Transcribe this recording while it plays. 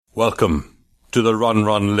Welcome to the Run,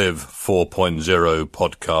 Run, Live 4.0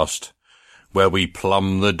 podcast, where we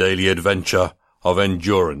plumb the daily adventure of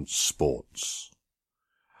endurance sports.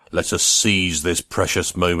 Let us seize this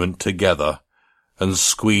precious moment together and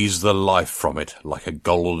squeeze the life from it like a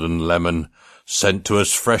golden lemon sent to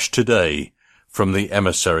us fresh today from the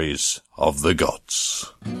emissaries of the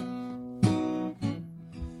gods.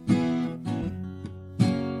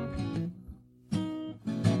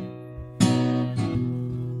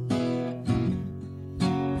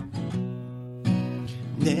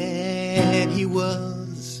 That he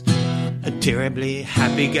was a terribly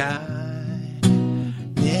happy guy.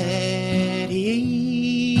 That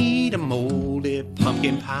he ate a moldy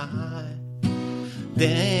pumpkin pie.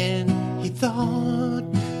 Then he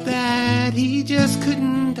thought that he just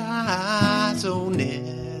couldn't die. So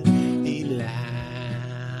Ned, he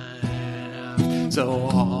laughed so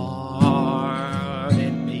hard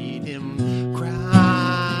it made him cry.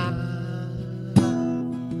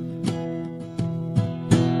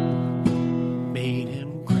 Made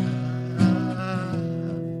him cry.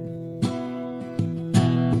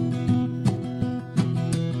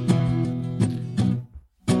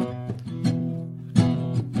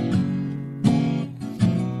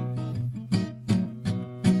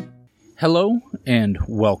 Hello and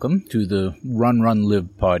welcome to the Run, Run, Live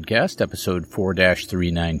podcast, episode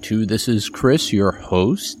 4-392. This is Chris, your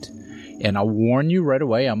host, and I'll warn you right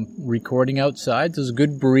away, I'm recording outside. There's a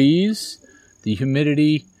good breeze. The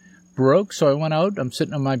humidity broke, so I went out. I'm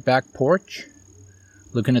sitting on my back porch,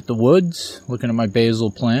 looking at the woods, looking at my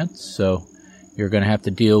basil plants, so you're going to have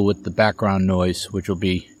to deal with the background noise, which will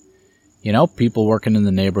be, people working in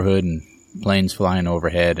the neighborhood and planes flying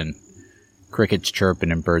overhead and crickets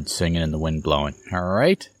chirping and birds singing and the wind blowing. All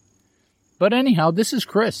right? But anyhow, this is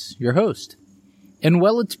Chris, your host. And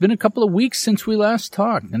well, it's been a couple of weeks since we last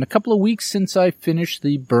talked, and a couple of weeks since I finished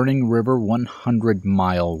the Burning River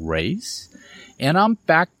 100-mile race. And I'm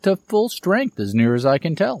back to full strength as near as I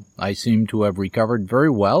can tell. I seem to have recovered very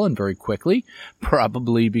well and very quickly,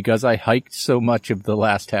 probably because I hiked so much of the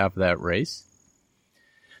last half of that race.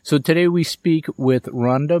 So today we speak with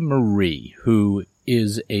Rhonda Marie, who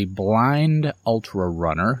is a blind ultra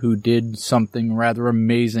runner who did something rather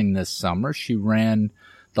amazing this summer. She ran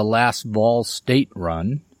the last Vol State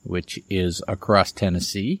Run, which is across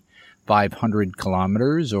Tennessee, 500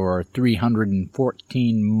 kilometers or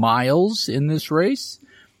 314 miles in this race,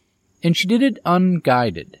 and she did it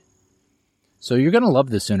unguided. So you're going to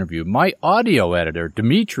love this interview. My audio editor,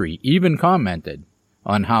 Dimitri, even commented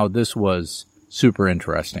on how this was super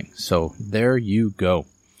interesting. So there you go.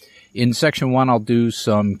 In section 1, I'll do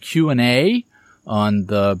some Q&A on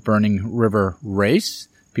the Burning River race.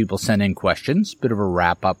 People send in questions, bit of a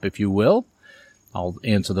wrap-up, if you will. I'll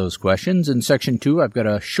answer those questions. In section 2, I've got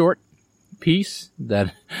a short piece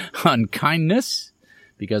that on kindness,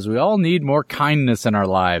 because we all need more kindness in our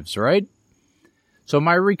lives, right? So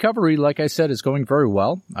my recovery, like I said, is going very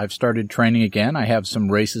well. I've started training again. I have some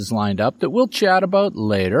races lined up that we'll chat about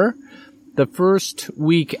later. The first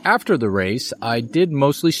week after the race, I did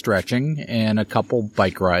mostly stretching and a couple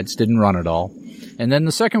bike rides, didn't run at all. And then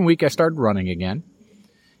the second week, I started running again.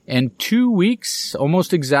 And 2 weeks,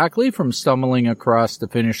 almost exactly, from stumbling across the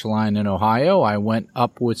finish line in Ohio, I went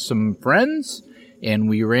up with some friends, and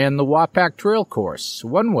we ran the Wapak Trail course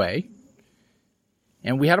one way.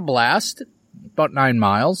 And we had a blast, about 9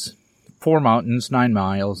 miles, 4 mountains, 9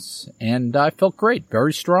 miles, and I felt great,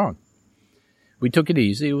 very strong. We took it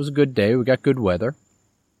easy. It was a good day. We got good weather.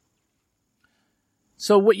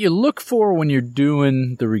 So what you look for when you're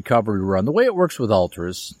doing the recovery run, the way it works with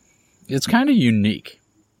ultras, it's kind of unique.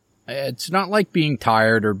 It's not like being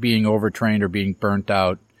tired or being overtrained or being burnt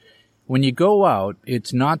out. When you go out,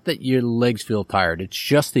 it's not that your legs feel tired. It's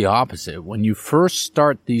just the opposite. When you first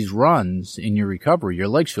start these runs in your recovery, your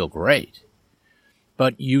legs feel great.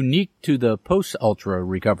 But unique to the post-ultra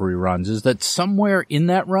recovery runs is that somewhere in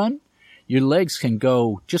that run, your legs can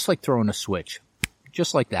go just like throwing a switch,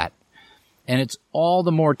 just like that. And it's all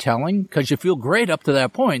the more telling because you feel great up to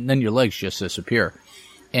that point, and then your legs just disappear.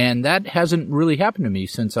 And that hasn't really happened to me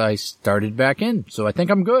since I started back in, so I think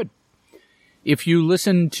I'm good. If you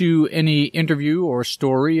listen to any interview or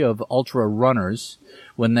story of ultra runners,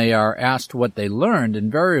 when they are asked what they learned,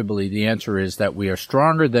 invariably the answer is that we are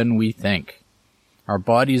stronger than we think. Our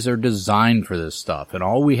bodies are designed for this stuff, and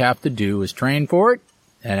all we have to do is train for it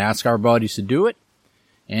and ask our bodies to do it,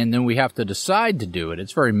 and then we have to decide to do it.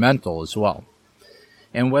 It's very mental as well.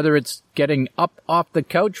 And whether it's getting up off the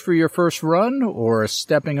couch for your first run or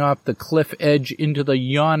stepping off the cliff edge into the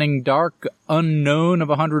yawning dark unknown of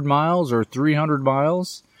 100 miles or 300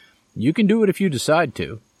 miles, you can do it if you decide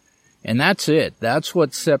to. And that's it. That's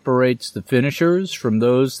what separates the finishers from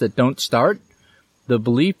those that don't start. The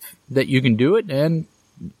belief that you can do it and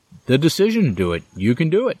the decision to do it. You can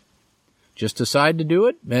do it. Just decide to do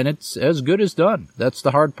it, and it's as good as done. That's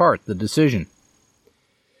the hard part, the decision.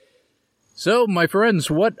 So, my friends,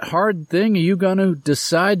 what hard thing are you going to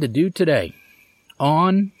decide to do today?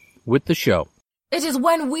 On with the show. It is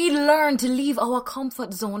when we learn to leave our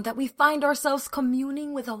comfort zone that we find ourselves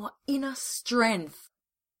communing with our inner strength.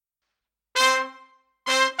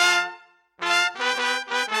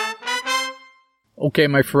 Okay,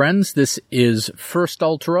 my friends, this is First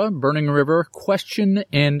Ultra, Burning River, question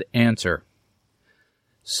and answer.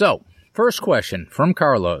 So, first question from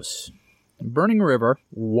Carlos. Burning River,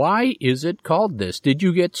 why is it called this? Did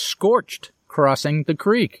you get scorched crossing the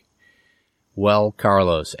creek? Well,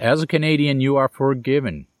 Carlos, as a Canadian, you are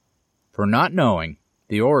forgiven for not knowing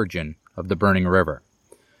the origin of the Burning River.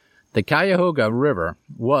 The Cuyahoga River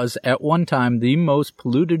was at one time the most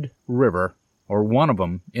polluted river, or one of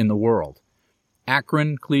them, in the world.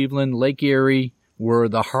 Akron, Cleveland, Lake Erie were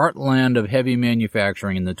the heartland of heavy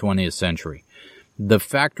manufacturing in the 20th century. The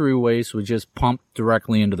factory waste was just pumped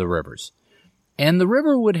directly into the rivers. And the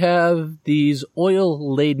river would have these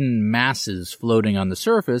oil-laden masses floating on the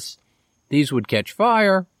surface. These would catch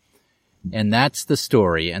fire, and that's the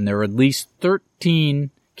story. And there are at least 13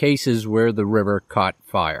 cases where the river caught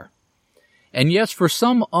fire. And yes, for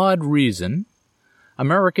some odd reason,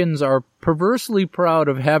 Americans are perversely proud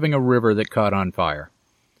of having a river that caught on fire.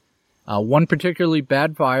 One particularly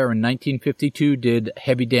bad fire in 1952 did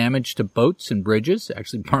heavy damage to boats and bridges,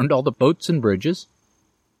 actually burned all the boats and bridges.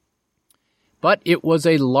 But it was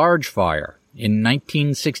a large fire in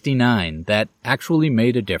 1969 that actually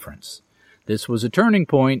made a difference. This was a turning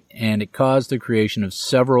point, and it caused the creation of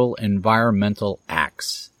several environmental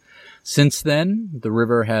acts. Since then, the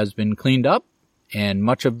river has been cleaned up, and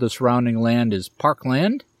much of the surrounding land is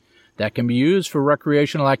parkland that can be used for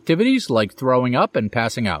recreational activities like throwing up and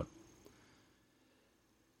passing out.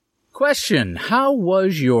 Question: how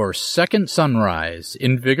was your second sunrise?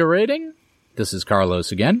 Invigorating? This is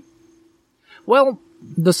Carlos again. Well,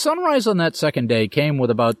 the sunrise on that second day came with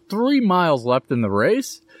about 3 miles left in the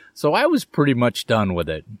race, so I was pretty much done with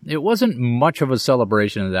it. It wasn't much of a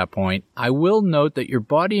celebration at that point. I will note that your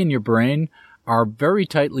body and your brain are very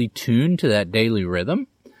tightly tuned to that daily rhythm.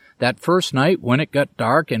 That first night, when it got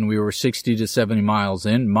dark and we were 60 to 70 miles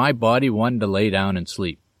in, my body wanted to lay down and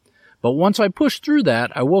sleep. But once I pushed through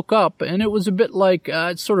that, I woke up, and it was a bit like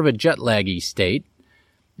sort of a jet-laggy state.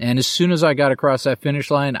 And as soon as I got across that finish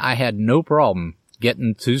line, I had no problem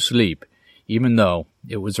getting to sleep, even though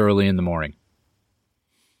it was early in the morning.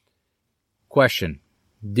 Question: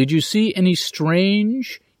 did you see any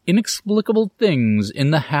strange, inexplicable things in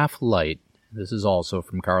the half-light? This is also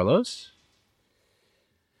from Carlos.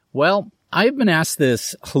 Well, I've been asked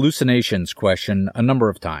this hallucinations question a number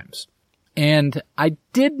of times, and I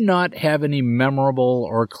did not have any memorable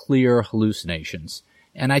or clear hallucinations.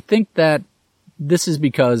 And I think that this is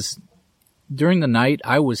because during the night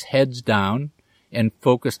I was heads down and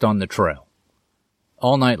focused on the trail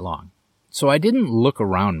all night long. So I didn't look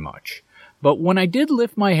around much. But when I did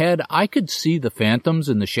lift my head, I could see the phantoms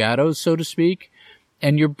and the shadows, so to speak.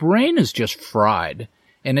 And your brain is just fried,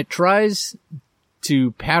 and it tries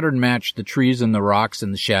to pattern match the trees and the rocks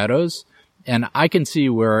and the shadows. And I can see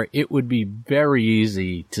where it would be very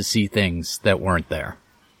easy to see things that weren't there.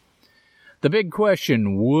 The big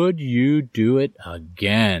question: would you do it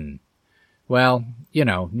again? Well,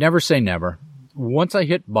 never say never. Once I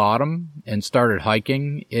hit bottom and started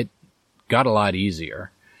hiking, it got a lot easier.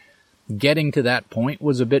 Getting to that point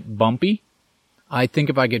was a bit bumpy. I think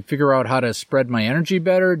if I could figure out how to spread my energy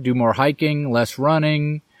better, do more hiking, less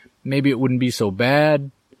running, maybe it wouldn't be so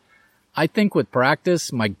bad. I think with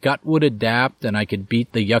practice, my gut would adapt and I could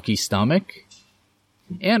beat the yucky stomach.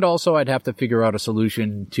 And also I'd have to figure out a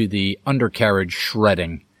solution to the undercarriage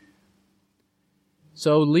shredding.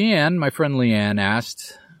 So Leanne, my friend Leanne,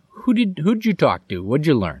 asked, who'd you talk to? What'd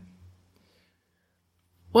you learn?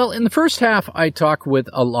 Well, in the first half, I talked with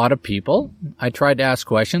a lot of people. I tried to ask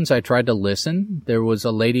questions. I tried to listen. There was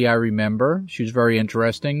a lady I remember. She was very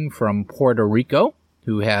interesting, from Puerto Rico,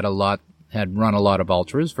 who had run a lot of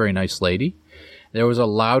ultras. Very nice lady. There was a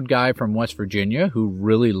loud guy from West Virginia who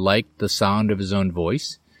really liked the sound of his own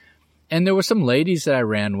voice. And there were some ladies that I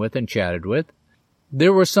ran with and chatted with.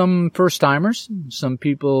 There were some first-timers. Some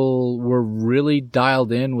people were really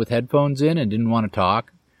dialed in with headphones in and didn't want to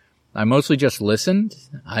talk. I mostly just listened.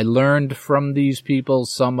 I learned from these people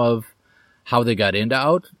some of how they got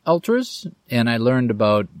into ultras, and I learned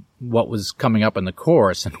about what was coming up in the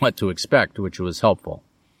course and what to expect, which was helpful.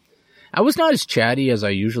 I was not as chatty as I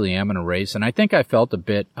usually am in a race, and I think I felt a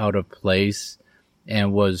bit out of place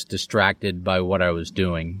and was distracted by what I was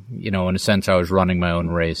doing. In a sense, I was running my own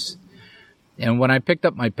race. And when I picked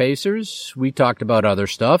up my pacers, we talked about other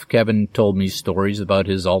stuff. Kevin told me stories about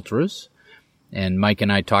his ultras, and Mike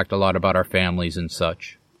and I talked a lot about our families and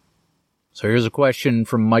such. So here's a question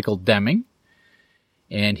from Michael Deming,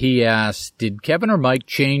 and he asked, did Kevin or Mike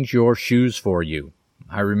change your shoes for you?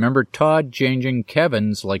 I remember Todd changing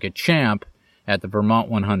Kevin's like a champ at the Vermont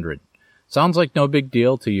 100. Sounds like no big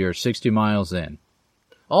deal till you're 60 miles in.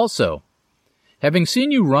 Also, having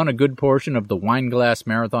seen you run a good portion of the Wineglass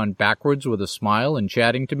Marathon backwards with a smile and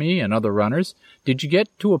chatting to me and other runners, did you get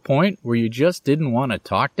to a point where you just didn't want to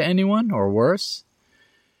talk to anyone, or worse?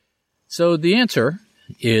 So the answer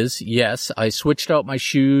is yes, I switched out my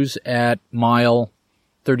shoes at mile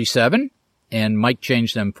 37, and Mike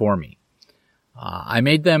changed them for me. I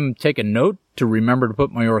made them take a note to remember to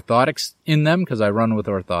put my orthotics in them, because I run with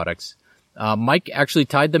orthotics. Mike actually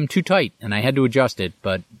tied them too tight, and I had to adjust it,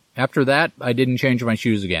 but after that, I didn't change my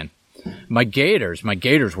shoes again. My gaiters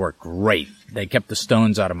worked great. They kept the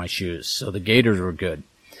stones out of my shoes, so the gaiters were good.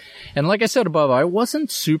 And like I said above, I wasn't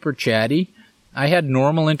super chatty. I had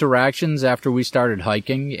normal interactions after we started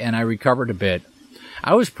hiking, and I recovered a bit.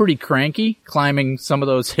 I was pretty cranky climbing some of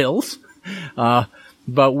those hills,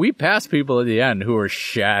 but we passed people at the end who were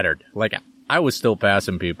shattered. Like, I was still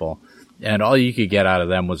passing people, and all you could get out of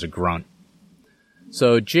them was a grunt.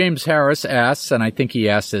 So James Harris asks, and I think he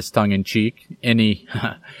asked this tongue-in-cheek, any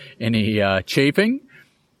chafing?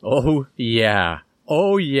 Oh, yeah.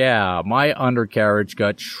 My undercarriage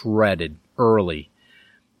got shredded early.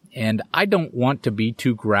 And I don't want to be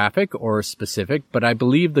too graphic or specific, but I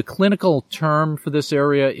believe the clinical term for this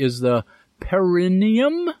area is the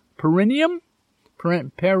perineum.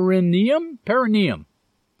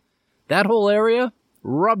 That whole area,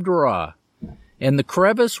 rubbed raw. And the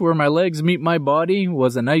crevice where my legs meet my body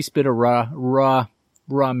was a nice bit of raw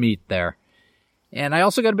meat there. And I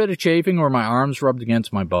also got a bit of chafing where my arms rubbed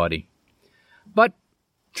against my body. But,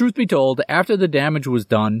 truth be told, after the damage was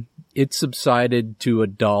done, it subsided to a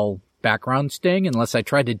dull background sting unless I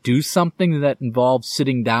tried to do something that involved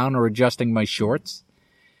sitting down or adjusting my shorts.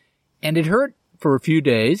 And it hurt for a few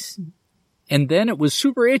days, and then it was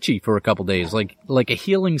super itchy for a couple days, like a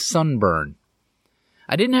healing sunburn.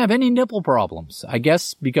 I didn't have any nipple problems, I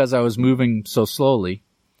guess because I was moving so slowly,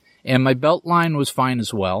 and my belt line was fine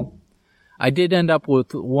as well. I did end up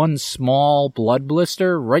with one small blood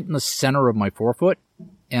blister right in the center of my forefoot,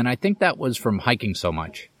 and I think that was from hiking so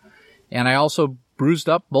much. And I also bruised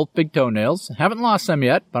up both big toenails. Haven't lost them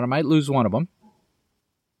yet, but I might lose one of them.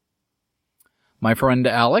 My friend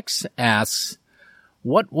Alex asks,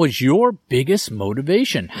 what was your biggest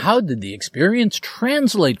motivation? How did the experience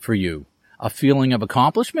translate for you? A feeling of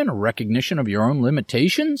accomplishment, a recognition of your own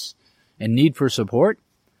limitations, and need for support?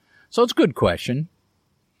 So it's a good question.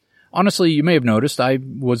 Honestly, you may have noticed I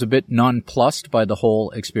was a bit nonplussed by the whole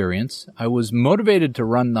experience. I was motivated to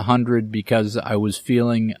run the 100 because I was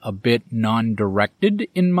feeling a bit non-directed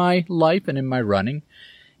in my life and in my running,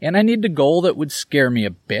 and I needed a goal that would scare me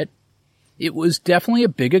a bit. It was definitely a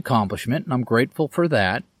big accomplishment, and I'm grateful for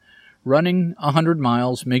that. Running 100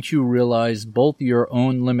 miles makes you realize both your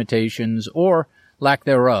own limitations, or lack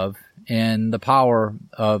thereof, and the power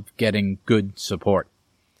of getting good support.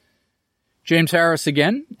 James Harris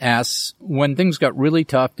again asks, when things got really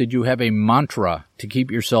tough, did you have a mantra to keep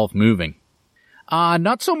yourself moving?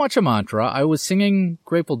 Not so much a mantra. I was singing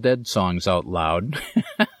Grateful Dead songs out loud.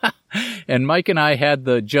 And Mike and I had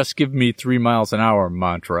the just give me 3 miles an hour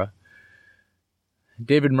mantra.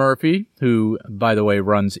 David Murphy, who, by the way,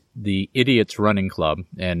 runs the Idiots Running Club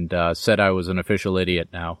and said I was an official idiot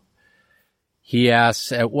now. He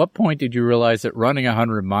asks, at what point did you realize that running a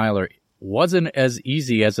 100-miler wasn't as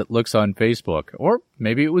easy as it looks on Facebook? Or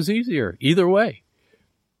maybe it was easier. Either way.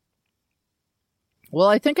 Well,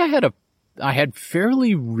 I think I had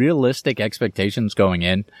fairly realistic expectations going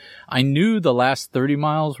in. I knew the last 30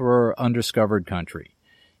 miles were undiscovered country.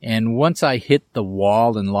 And once I hit the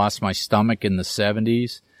wall and lost my stomach in the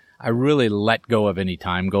 70s, I really let go of any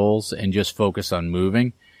time goals and just focused on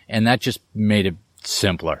moving. And that just made it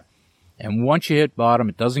simpler. And once you hit bottom,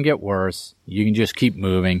 it doesn't get worse. You can just keep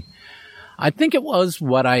moving. I think it was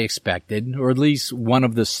what I expected, or at least one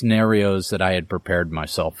of the scenarios that I had prepared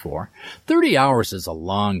myself for. 30 hours is a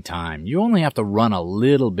long time. You only have to run a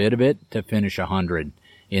little bit of it to finish 100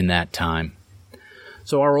 in that time.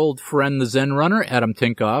 So our old friend, the Zen runner, Adam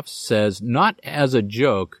Tinkoff, says, not as a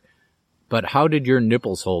joke, but how did your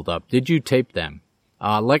nipples hold up? Did you tape them?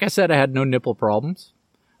 Like I said, I had no nipple problems.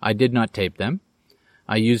 I did not tape them.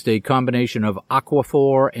 I used a combination of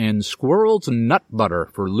Aquaphor and Squirrel's Nut Butter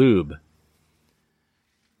for lube.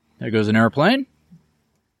 There goes an airplane.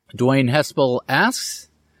 Dwayne Hespel asks,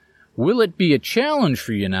 will it be a challenge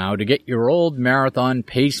for you now to get your old marathon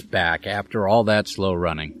pace back after all that slow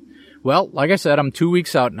running? Well, like I said, I'm 2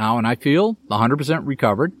 weeks out now, and I feel 100%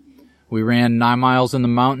 recovered. We ran 9 miles in the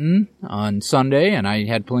mountain on Sunday, and I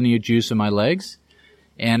had plenty of juice in my legs.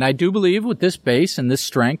 And I do believe with this base and this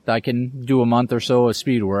strength, I can do a month or so of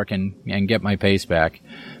speed work and get my pace back.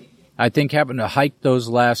 I think having to hike those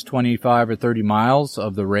last 25 or 30 miles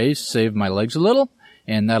of the race saved my legs a little,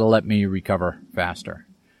 and that'll let me recover faster.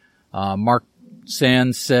 Mark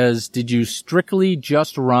Sands says, did you strictly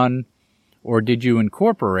just run, or did you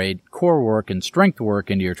incorporate core work and strength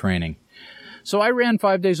work into your training? So I ran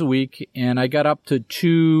 5 days a week, and I got up to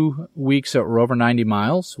 2 weeks that were over 90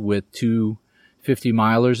 miles with 2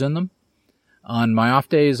 50-milers in them. On my off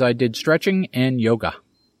days, I did stretching and yoga.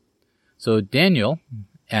 So Daniel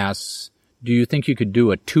asks, do you think you could do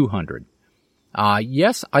a 200?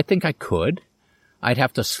 Yes, I think I could. I'd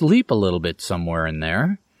have to sleep a little bit somewhere in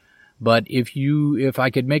there. But if I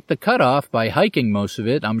could make the cutoff by hiking most of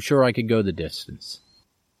it, I'm sure I could go the distance.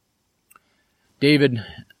 David,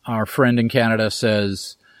 our friend in Canada,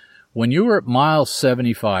 says, when you were at mile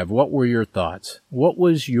 75, what were your thoughts? What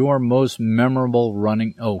was your most memorable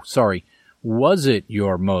running? Was it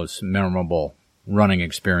your most memorable running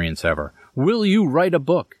experience ever? Will you write a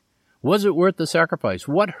book? Was it worth the sacrifice?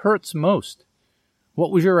 What hurts most? What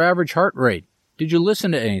was your average heart rate? Did you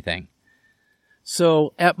listen to anything?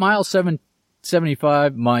 So at mile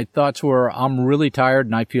 75, my thoughts were, I'm really tired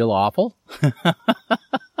and I feel awful.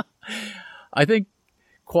 I think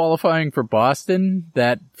qualifying for Boston,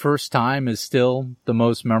 that first time is still the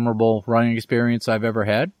most memorable running experience I've ever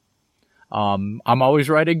had. I'm always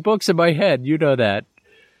writing books in my head. You know that.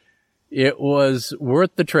 It was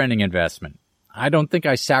worth the training investment. I don't think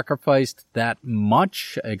I sacrificed that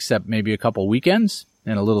much, except maybe a couple weekends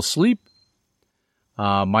and a little sleep.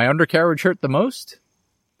 My undercarriage hurt the most.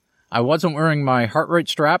 I wasn't wearing my heart rate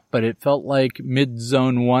strap, but it felt like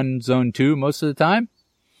mid-zone 1, zone 2 most of the time.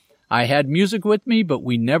 I had music with me, but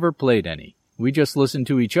we never played any. We just listened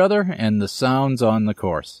to each other and the sounds on the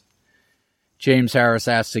course. James Harris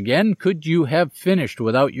asks again, could you have finished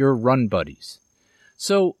without your run buddies?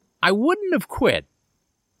 So I wouldn't have quit.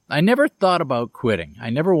 I never thought about quitting. I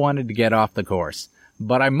never wanted to get off the course,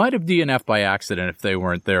 but I might have DNF'd by accident if they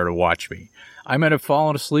weren't there to watch me. I might have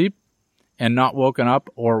fallen asleep and not woken up,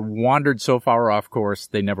 or wandered so far off course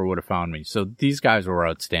they never would have found me. So these guys were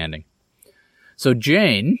outstanding. So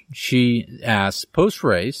Jane, she asks,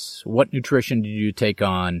 post-race, what nutrition did you take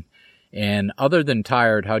on? And other than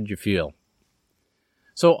tired, how did you feel?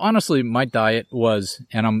 So honestly, my diet was,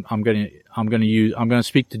 and I'm going to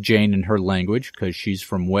speak to Jane in her language because she's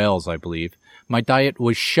from Wales, I believe. My diet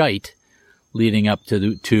was shite leading up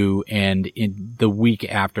to and in the week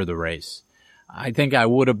after the race. I think I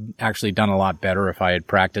would have actually done a lot better if I had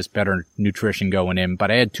practiced better nutrition going in, but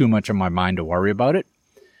I had too much on my mind to worry about it.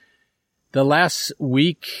 The last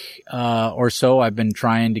week or so, I've been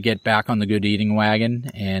trying to get back on the good eating wagon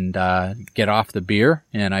and get off the beer,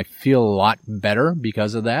 and I feel a lot better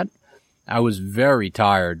because of that. I was very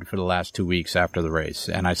tired for the last 2 weeks after the race,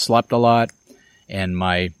 and I slept a lot, and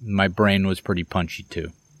my brain was pretty punchy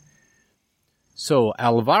too. So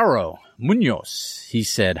Alvaro Munoz, he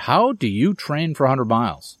said, how do you train for 100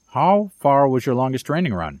 miles? How far was your longest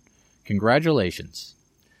training run? Congratulations.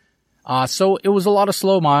 So it was a lot of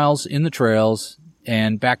slow miles in the trails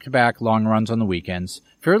and back-to-back long runs on the weekends,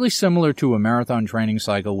 fairly similar to a marathon training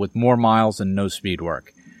cycle with more miles and no speed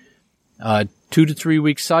work. 2 to 3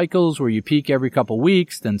 week cycles where you peak every couple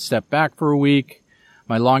weeks, then step back for a week.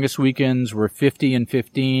 My longest weekends were 50 and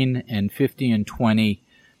 15 and 50 and 20,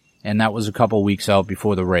 and that was a couple weeks out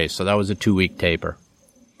before the race, so that was a 2-week taper.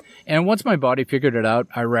 And once my body figured it out,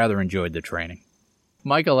 I rather enjoyed the training.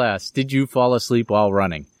 Michael asks, did you fall asleep while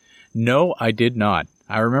running? No, I did not.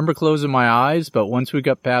 I remember closing my eyes, but once we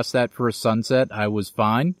got past that first sunset, I was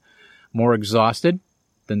fine, more exhausted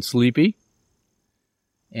than sleepy.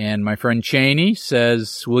 And my friend Cheney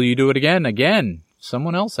says, will you do it again? Again.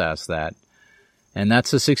 Someone else asked that. And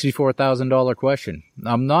that's a $64,000 question.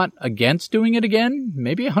 I'm not against doing it again.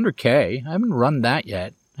 Maybe 100K. I haven't run that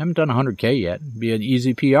yet. I haven't done 100K yet. It'd be an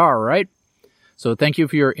easy PR, right? So thank you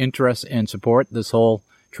for your interest and support. This whole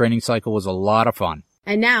training cycle was a lot of fun.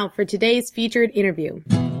 And now for today's featured interview.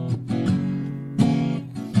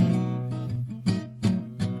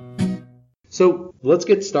 So let's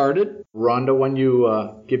get started. Rhonda, when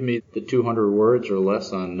you give me the 200 words or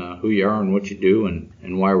less on who you are and what you do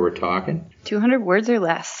and why we're talking. 200 words or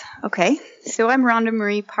less. Okay. So I'm Rhonda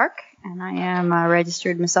Marie Park, and I am a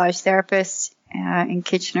registered massage therapist in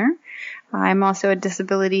Kitchener. I'm also a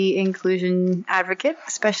disability inclusion advocate,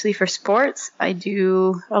 especially for sports. I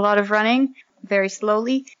do a lot of running, very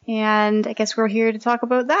slowly, and I guess we're here to talk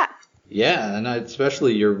about that. Yeah, and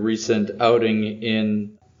especially your recent outing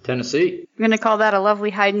in Tennessee. I'm going to call that a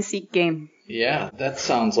lovely hide-and-seek game. Yeah, that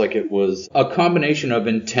sounds like it was a combination of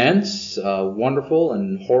intense, wonderful,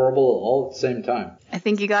 and horrible all at the same time. I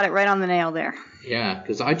think you got it right on the nail there. Yeah,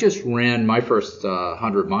 because I just ran my first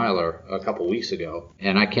 100-miler a couple weeks ago,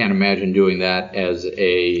 and I can't imagine doing that as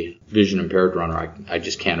a vision-impaired runner. I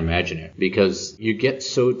just can't imagine it, because you get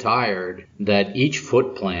so tired that each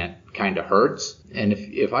foot plant kind of hurts, and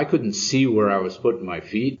if I couldn't see where I was putting my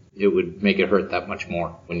feet, it would make it hurt that much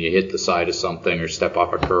more when you hit the side of something or step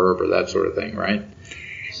off a curb or that sort of thing, right?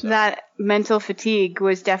 So. That mental fatigue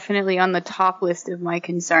was definitely on the top list of my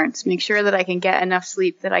concerns. Make sure that I can get enough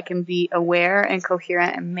sleep that I can be aware and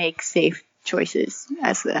coherent and make safe choices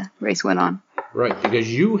as the race went on. Right,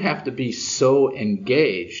 because you have to be so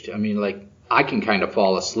engaged. I mean, like, I can kind of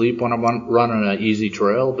fall asleep when I'm running an easy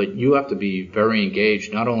trail, but you have to be very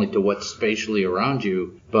engaged, not only to what's spatially around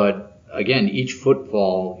you, but again, each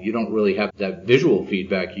footfall, you don't really have that visual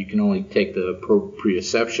feedback. You can only take the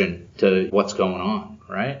proprioception to what's going on,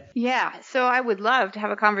 right? Yeah, so I would love to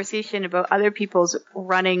have a conversation about other people's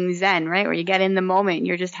running zen, right? Where you get in the moment and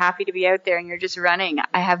you're just happy to be out there and you're just running.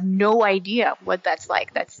 I have no idea what that's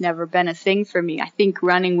like. That's never been a thing for me. I think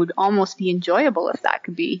running would almost be enjoyable if that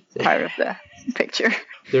could be part of the picture.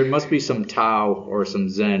 There must be some Tao or some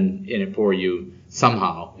Zen in it for you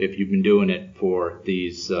somehow if you've been doing it for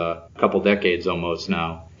these couple decades almost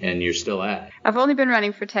now and you're still at it. I've only been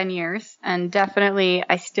running for 10 years, and definitely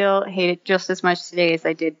I still hate it just as much today as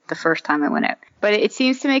I did the first time I went out. But it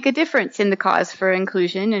seems to make a difference in the cause for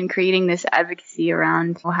inclusion and creating this advocacy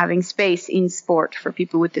around having space in sport for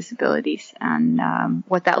people with disabilities and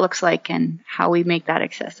what that looks like and how we make that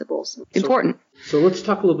accessible. So important. So let's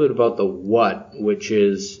talk a little bit about the what, which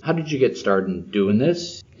is how did you get started doing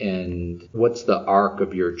this? And what's the arc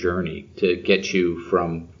of your journey to get you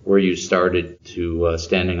from where you started to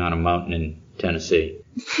standing on a mountain in Tennessee?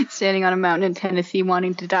 Standing on a mountain in Tennessee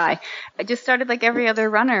wanting to die. I just started like every other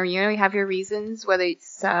runner. You know, you have your reasons, whether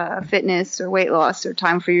it's fitness or weight loss or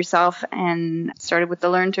time for yourself, and started with the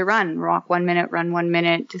Learn to Run. Walk 1 minute, run 1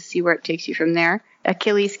 minute to see where it takes you from there.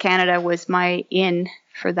 Achilles Canada was my in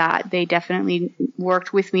for that. They definitely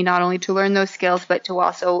worked with me not only to learn those skills, but to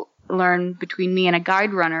also learn between me and a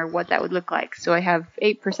guide runner what that would look like. So I have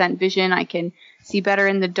 8% vision. I can see better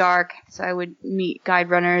in the dark. So I would meet guide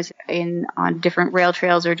runners on different rail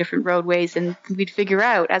trails or different roadways, and we'd figure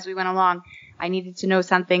out as we went along, I needed to know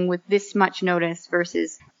something with this much notice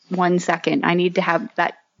versus 1 second. I need to have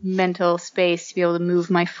that mental space to be able to move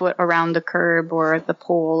my foot around the curb or the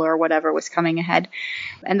pole or whatever was coming ahead.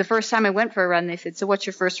 And the first time I went for a run, they said, "So what's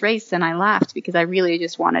your first race?" And I laughed because I really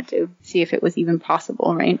just wanted to see if it was even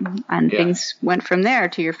possible, right? And things went from there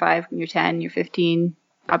to your 5, your 10, your 15,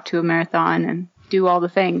 up to a marathon and do all the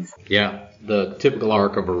things. Yeah, the typical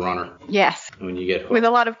arc of a runner. Yes. When you get hooked. With a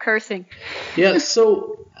lot of cursing. Yeah,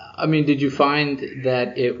 so, I mean, did you find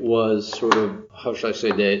that it was sort of, how should I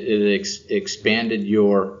say, that it expanded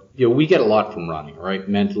your, we get a lot from running, right?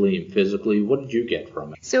 Mentally and physically. What did you get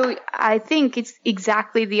from it? So I think it's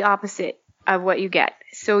exactly the opposite of what you get.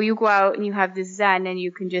 So you go out and you have this zen and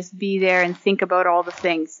you can just be there and think about all the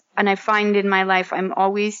things. And I find in my life, I'm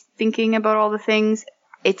always thinking about all the things.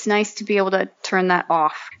 It's nice to be able to turn that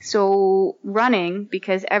off. So running,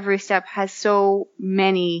 because every step has so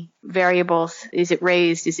many variables. Is it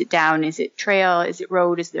raised? Is it down? Is it trail? Is it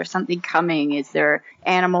road? Is there something coming? Is there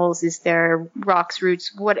animals? Is there rocks,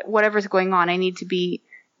 roots? Whatever's going on, I need to be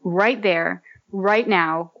right there, right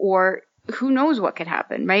now, or who knows what could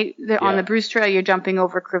happen, right? On the Bruce Trail, you're jumping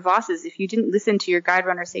over crevasses. If you didn't listen to your guide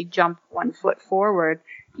runner say jump 1 foot forward,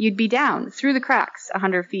 you'd be down through the cracks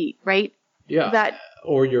 100 feet, right? Yeah.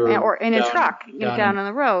 Or in a truck, down on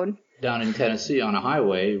the road. Down in Tennessee on a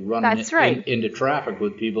highway, running into traffic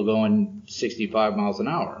with people going 65 miles an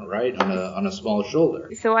hour, right, on a small shoulder.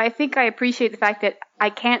 So I think I appreciate the fact that I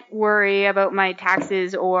can't worry about my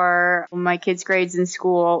taxes or my kids' grades in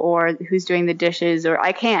school or who's doing the dishes, or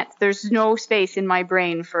I can't. There's no space in my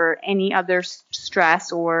brain for any other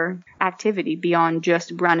stress or activity beyond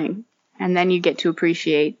just running. And then you get to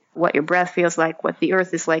appreciate what your breath feels like, what the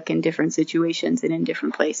earth is like in different situations and in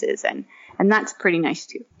different places. And that's pretty nice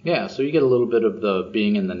too. Yeah, so you get a little bit of the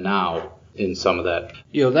being in the now in some of that.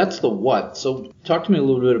 That's the what. So talk to me a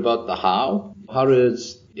little bit about the how. How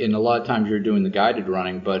does, in a lot of times you're doing the guided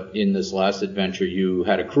running, but in this last adventure you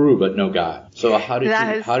had a crew but no guide. So how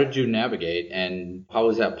did you navigate, and how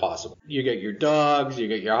is that possible? You got your dogs, you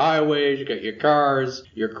got your highways, you got your cars,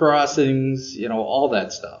 your crossings, all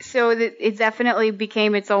that stuff. So it definitely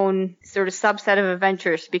became its own sort of subset of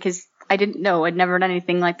adventures because I didn't know. I'd never done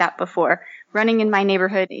anything like that before. Running in my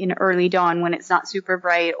neighborhood in early dawn when it's not super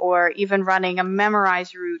bright, or even running a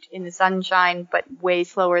memorized route in the sunshine but way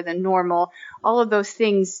slower than normal. All of those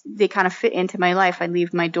things, they kind of fit into my life. I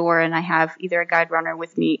leave my door and I have either a guide runner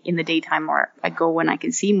with me in the daytime or I go when I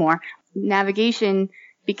can see more. Navigation,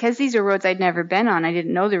 because these are roads I'd never been on, I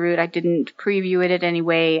didn't know the route. I didn't preview it in any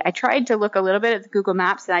way. I tried to look a little bit at the Google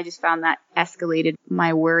Maps and I just found that escalated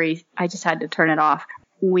my worry. I just had to turn it off.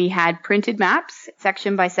 We had printed maps,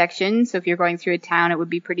 section by section. So if you're going through a town, it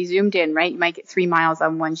would be pretty zoomed in, right? You might get 3 miles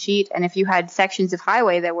on one sheet. And if you had sections of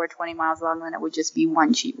highway that were 20 miles long, then it would just be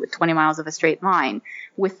one sheet with 20 miles of a straight line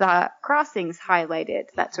with crossings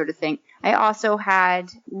highlighted, that sort of thing. I also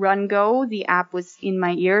had Run Go. The app was in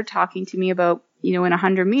my ear talking to me about, in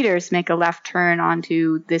 100 meters, make a left turn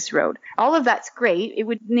onto this road. All of that's great. It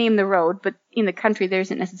would name the road, but in the country, there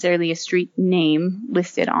isn't necessarily a street name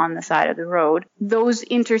listed on the side of the road. Those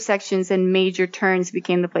intersections and major turns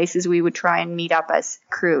became the places we would try and meet up as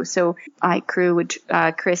crew. So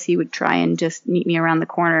Chris, he would try and just meet me around the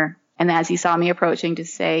corner. And as he saw me approaching, to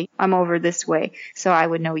say, I'm over this way. So I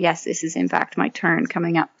would know, yes, this is in fact my turn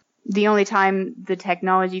coming up. The only time the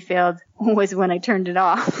technology failed was when I turned it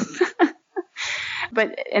off.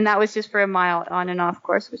 And that was just for a mile on and off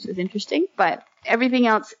course, which was interesting. But everything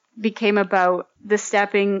else became about the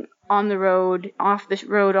stepping on the road, off the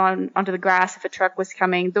road, onto the grass if a truck was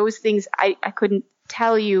coming. Those things, I couldn't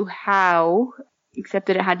tell you how, except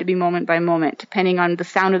that it had to be moment by moment, depending on the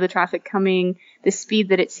sound of the traffic coming, the speed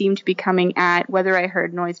that it seemed to be coming at, whether I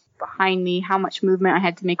heard noise behind me, how much movement I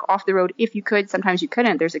had to make off the road. If you could, sometimes you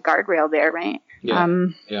couldn't. There's a guardrail there, right? Yeah.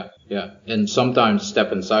 And sometimes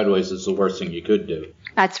stepping sideways is the worst thing you could do.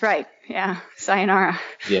 That's right. Yeah. Sayonara.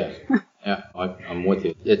 Yeah. I'm with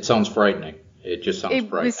you. It sounds frightening. It just sounds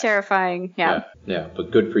frightening. It was terrifying. Yeah. Yeah.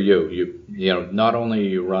 But good for you. You not only are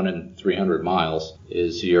you running 300 miles,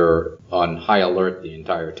 is you're on high alert the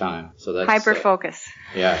entire time. So that's hyper focus.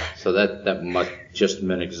 So that must just have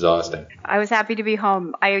been exhausting. I was happy to be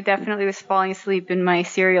home. I definitely was falling asleep in my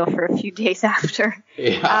cereal for a few days after.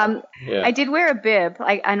 I did wear a bib,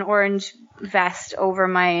 like an orange vest over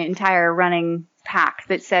my entire running pack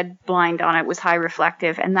that said blind on it, was high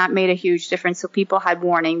reflective, and that made a huge difference. So people had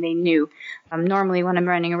warning, they knew. Normally when I'm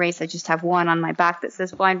running a race, I just have one on my back that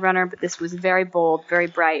says blind runner, but this was very bold, very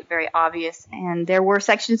bright, very obvious. And there were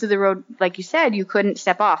sections of the road, like you said, you couldn't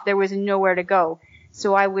step off. There was nowhere to go.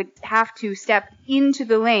 So I would have to step into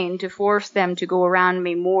the lane to force them to go around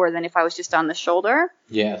me more than if I was just on the shoulder.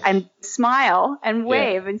 Yes. And smile and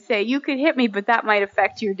wave and say, you could hit me, but that might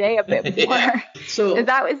affect your day a bit more. So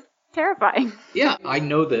that was terrifying. Yeah, I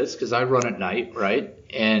know this because I run at night, right?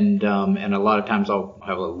 And a lot of times I'll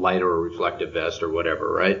have a light or a reflective vest or whatever,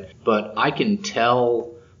 right? But I can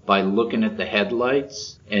tell by looking at the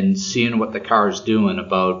headlights and seeing what the car's doing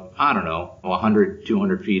about, 100,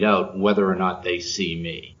 200 feet out, whether or not they see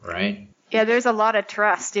me, right? Yeah, there's a lot of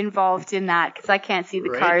trust involved in that because I can't see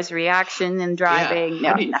the car's reaction and driving.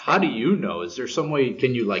 Yeah. How do you know? Is there some way,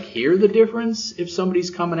 can you hear the difference if somebody's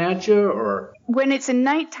coming at you, or? When it's a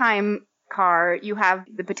nighttime car, you have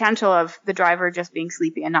the potential of the driver just being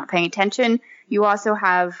sleepy and not paying attention. You also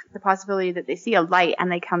have the possibility that they see a light and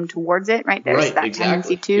they come towards it, right? There's that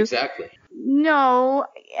tendency too. Exactly. No,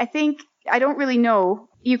 I don't really know.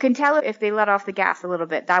 You can tell if they let off the gas a little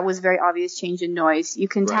bit. That was very obvious change in noise. You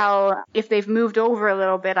can tell if they've moved over a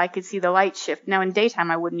little bit. I could see the light shift. Now in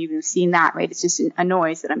daytime, I wouldn't even have seen that, right? It's just a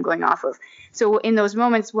noise that I'm going off of. So in those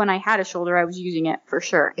moments when I had a shoulder, I was using it for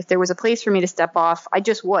sure. If there was a place for me to step off, I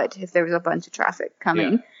just would if there was a bunch of traffic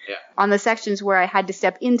coming. Yeah. On the sections where I had to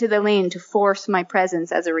step into the lane to force my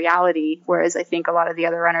presence as a reality, whereas I think a lot of the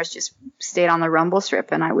other runners just stayed on the rumble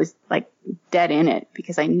strip and I was dead in it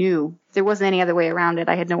because I knew there wasn't any other way around it.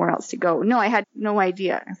 I had nowhere else to go. No, I had no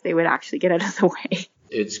idea if they would actually get out of the way.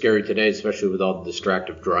 It's scary today, especially with all the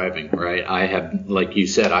distractive driving, right? I have, like you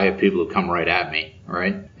said, I have people who come right at me,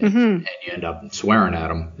 right? And you end up swearing at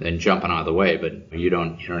them and jumping out of the way, but you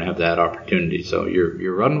don't have that opportunity. So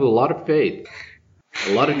you're running with a lot of faith,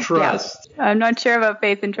 a lot of trust. Yeah. I'm not sure about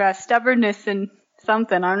faith and trust, stubbornness and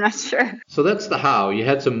something. I'm not sure. So that's the how. You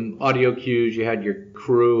had some audio cues, you had your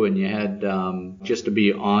crew, and you had just to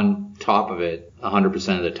be on top of it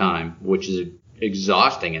 100% of the time, which is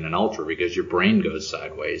exhausting in an ultra because your brain goes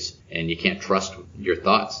sideways and you can't trust your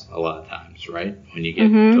thoughts a lot of times, right? When you get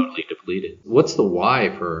totally depleted. What's the why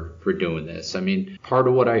for doing this? I mean, part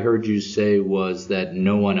of what I heard you say was that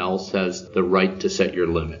no one else has the right to set your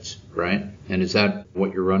limits, right? And is that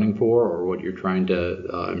what you're running for or what you're trying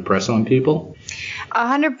to impress on people?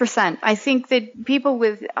 100%. I think that people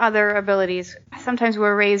with other abilities, sometimes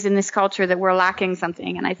we're raised in this culture that we're lacking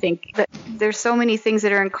something. And I think that there's so many things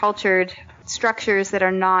that are encultured, structures that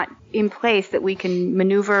are not in place that we can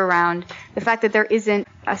maneuver around. The fact that there isn't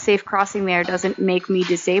a safe crossing there doesn't make me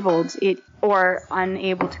disabled or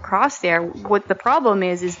unable to cross there. What the problem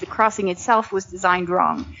is the crossing itself was designed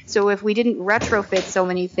wrong. So if we didn't retrofit so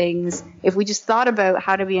many things, if we just thought about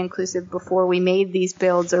how to be inclusive before we made these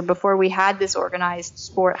builds or before we had this organized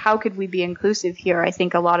sport, how could we be inclusive here? I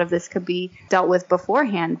think a lot of this could be dealt with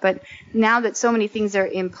beforehand. But now that so many things are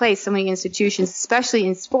in place, so many institutions, especially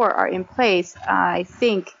in sport, are in place, I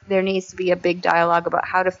think there needs to be a big dialogue about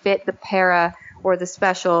how to fit the para or the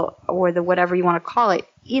special or the whatever you want to call it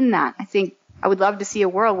in that. I think I would love to see a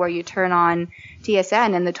world where you turn on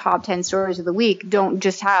TSN and the top 10 stories of the week don't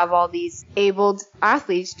just have all these abled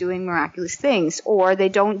athletes doing miraculous things, or they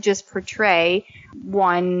don't just portray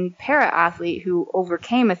one para-athlete who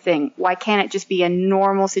overcame a thing. Why can't it just be a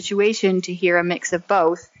normal situation to hear a mix of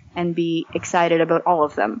both and be excited about all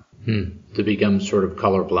of them? To become sort of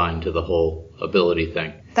colorblind to the whole ability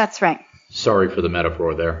thing. That's right. Sorry for the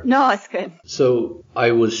metaphor there. No, it's good. So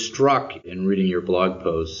I was struck in reading your blog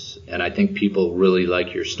posts, and I think people really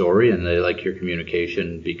like your story and they like your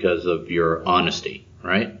communication because of your honesty,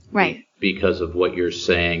 right? Right. Because of what you're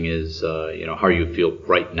saying is, how you feel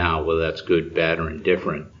right now, whether that's good, bad, or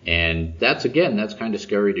indifferent. And that's kind of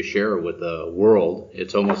scary to share with the world.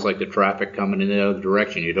 It's almost like the traffic coming in the other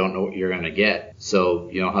direction. You don't know what you're going to get.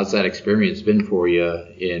 So, how's that experience been for you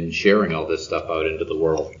in sharing all this stuff out into the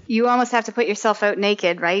world? You almost have to put yourself out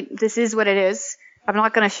naked, right? This is what it is. I'm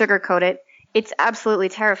not going to sugarcoat it. It's absolutely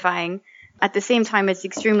terrifying. At the same time, it's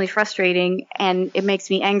extremely frustrating, and it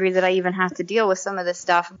makes me angry that I even have to deal with some of this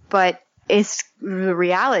stuff. But it's the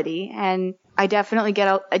reality, and I definitely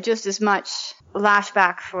get just as much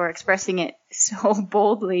lashback for expressing it so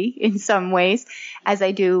boldly in some ways as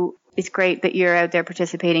I do. It's great that you're out there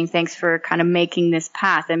participating. Thanks for kind of making this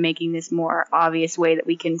path and making this more obvious way that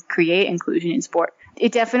we can create inclusion in sport.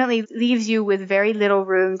 It definitely leaves you with very little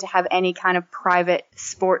room to have any kind of private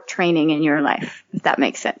sport training in your life, if that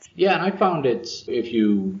makes sense. Yeah, and I found if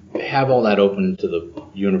you have all that open to the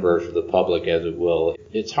universe or the public, as it will,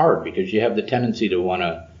 it's hard because you have the tendency to want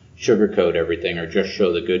to sugarcoat everything or just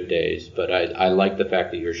show the good days. But I like the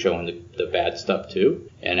fact that you're showing the bad stuff too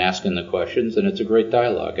and asking the questions, and it's a great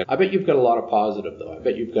dialogue. I bet you've got a lot of positive, though. I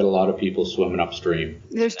bet you've got a lot of people swimming upstream.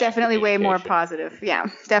 There's definitely way more positive. Yeah,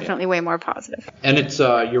 definitely way more positive. And it's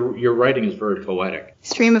your writing is very poetic.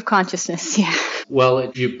 Stream of consciousness, yeah.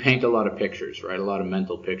 Well, you paint a lot of pictures, right? A lot of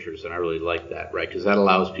mental pictures, and I really like that, right? Because that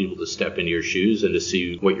allows people to step into your shoes and to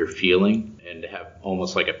see what you're feeling and to have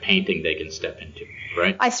almost like a painting they can step into,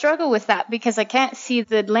 right? I struggle with that because I can't see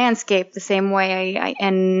the landscape the same way.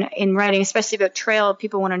 And in writing, especially about trail,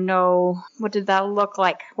 people want to know, what did that look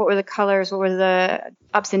like? What were the colors? What were the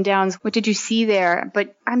ups and downs? What did you see there?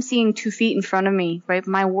 But I'm seeing 2 feet in front of me, right?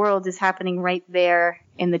 My world is happening right there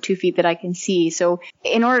in the 2 feet that I can see. So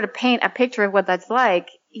in order to paint a picture of what that's like,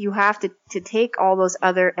 you have to take all those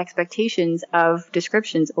other expectations of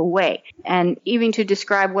descriptions away. And even to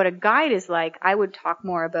describe what a guide is like, I would talk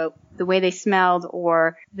more about the way they smelled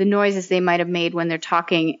or the noises they might have made when they're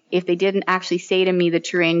talking. If they didn't actually say to me the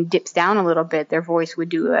terrain dips down a little bit, their voice would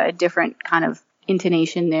do a different kind of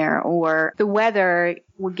intonation there, or the weather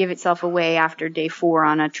would give itself away after day 4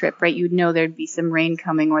 on a trip, right? You'd know there'd be some rain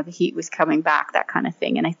coming or the heat was coming back, that kind of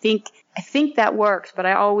thing. And I think that works, but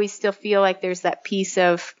I always still feel like there's that piece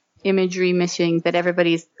of imagery missing that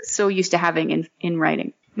everybody's so used to having in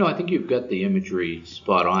writing. No, I think you've got the imagery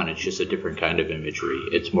spot on. It's just a different kind of imagery.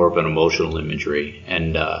 It's more of an emotional imagery,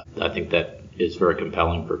 and I think that is very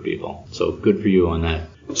compelling for people. So good for you on that.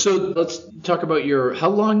 So let's talk about how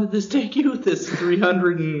long did this take you? This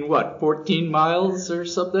 14 miles or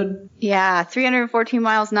something? Yeah, 314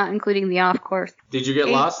 miles, not including the off course. Did you get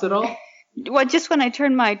lost at all? Well, just when I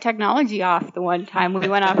turned my technology off the one time, we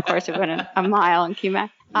went off course, we went a mile and came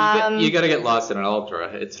back. You got to get lost in an ultra.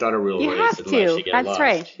 It's not a real race unless you get That's lost.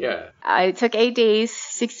 Right. Yeah. It took 8 days,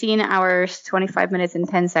 16 hours, 25 minutes, and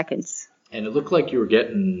 10 seconds. And it looked like you were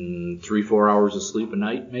getting 3-4 hours of sleep a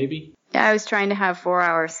night, maybe? I was trying to have 4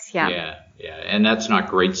 hours. Yeah. And that's not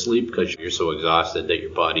great sleep because you're so exhausted that your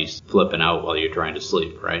body's flipping out while you're trying to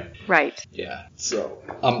sleep, right? Right. Yeah. So,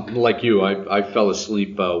 like you, I fell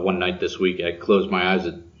asleep one night this week. I closed my eyes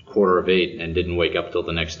at 7:45 and didn't wake up till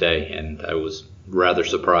the next day, and I was rather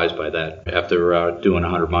surprised by that. After doing a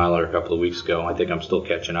 100-miler a couple of weeks ago, I think I'm still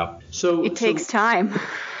catching up. So it takes time.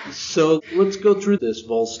 So let's go through this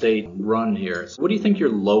Vol State run here. So what do you think your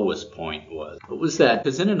lowest point was? What was that?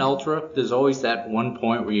 Because in an ultra, there's always that one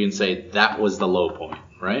point where you can say that was the low point,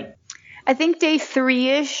 right? I think day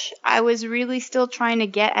 3-ish, I was really still trying to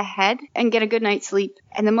get ahead and get a good night's sleep.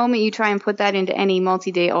 And the moment you try and put that into any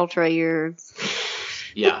multi-day ultra, you're...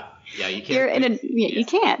 Yeah, you can't. You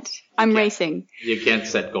can't. I'm racing. You can't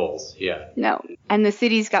set goals, yeah. No. And the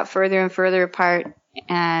cities got further and further apart,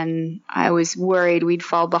 and I was worried we'd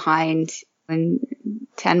fall behind. And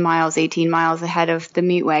 10 miles, 18 miles ahead of the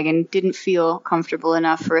meat wagon, didn't feel comfortable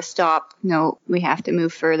enough for a stop. No, we have to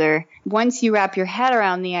move further. Once you wrap your head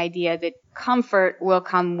around the idea that comfort will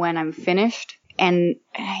come when I'm finished, and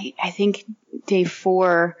I think day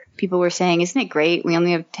 4, people were saying, isn't it great? We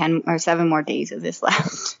only have 10 or 7 more days of this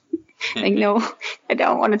left. Like, no, I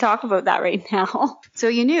don't want to talk about that right now. So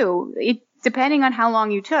you knew, depending on how long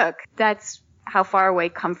you took, that's how far away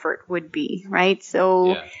comfort would be, right?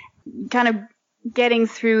 So kind of getting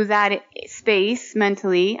through that space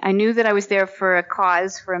mentally, I knew that I was there for a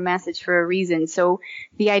cause, for a message, for a reason. So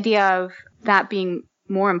the idea of that being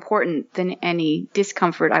more important than any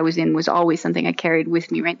discomfort I was in was always something I carried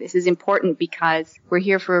with me, right? This is important because we're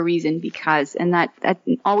here for a reason, and that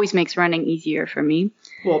always makes running easier for me.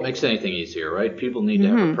 Well, it makes anything easier, right? People need to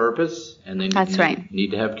have a purpose, and they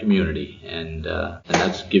need to have community, and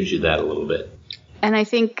that gives you that a little bit. And I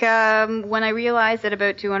think when I realized at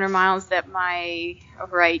about 200 miles that my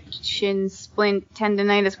right shin splint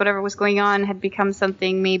tendonitis, whatever was going on, had become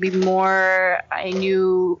something maybe more, I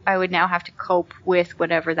knew I would now have to cope with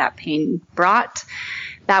whatever that pain brought.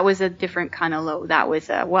 That was a different kind of low. That was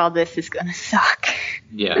this is going to suck.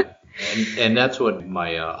 Yeah. And that's what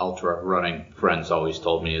my ultra running friends always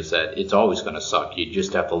told me, is that it's always going to suck. You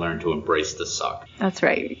just have to learn to embrace the suck. That's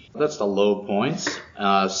right. That's the low points.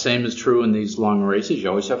 Same is true in these long races. You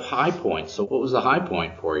always have high points. So what was the high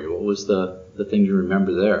point for you? What was the thing you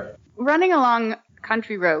remember there? Running along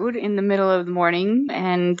country road in the middle of the morning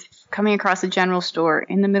and coming across a general store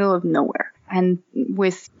in the middle of nowhere. And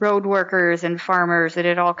with road workers and farmers that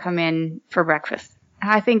had all come in for breakfast.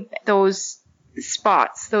 I think those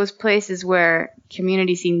spots, those places where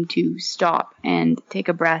community seemed to stop and take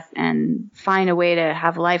a breath and find a way to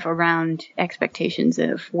have life around expectations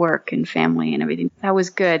of work and family and everything. That was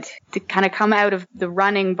good to kind of come out of the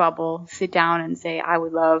running bubble, sit down and say, I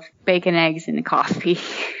would love bacon, eggs, and a coffee.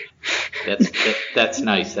 That's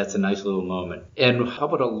nice. That's a nice little moment. And how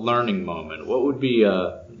about a learning moment? What would be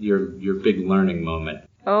your big learning moment?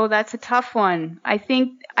 Oh, that's a tough one. I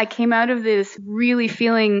think I came out of this really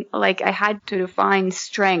feeling like I had to define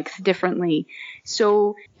strength differently.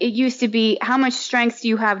 So it used to be, how much strength do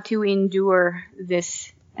you have to endure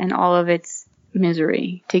this and all of its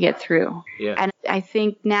misery to get through? Yeah. And I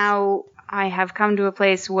think now I have come to a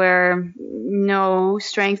place where no,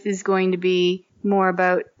 strength is going to be more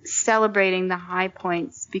about celebrating the high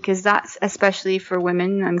points, because that's, especially for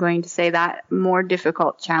women, I'm going to say, that more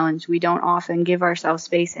difficult challenge. We don't often give ourselves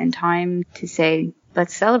space and time to say,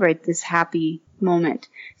 let's celebrate this happy moment.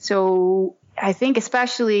 So I think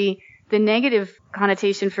especially the negative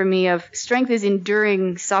connotation for me of strength is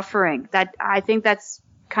enduring suffering. That I think that's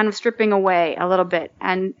kind of stripping away a little bit.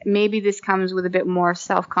 And maybe this comes with a bit more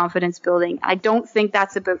self-confidence building. I don't think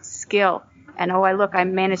that's about skill. And I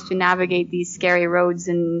managed to navigate these scary roads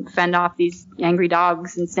and fend off these angry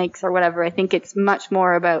dogs and snakes or whatever. I think it's much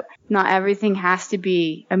more about not everything has to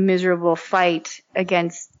be a miserable fight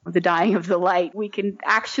against the dying of the light. We can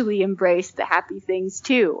actually embrace the happy things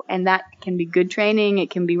too. And that can be good training.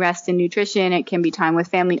 It can be rest and nutrition. It can be time with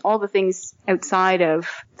family, all the things outside of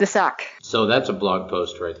the suck. So that's a blog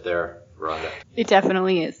post right there, Rhonda. It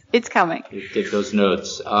definitely is. It's coming. You take those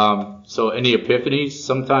notes. So any epiphanies?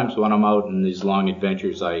 Sometimes when I'm out in these long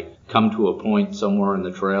adventures, I come to a point somewhere in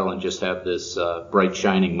the trail and just have this bright,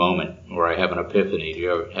 shining moment where I have an epiphany. Do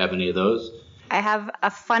you ever have any of those? I have a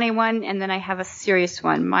funny one, and then I have a serious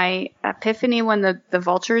one. My epiphany when the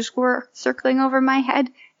vultures were circling over my head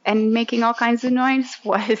and making all kinds of noise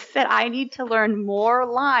was that I need to learn more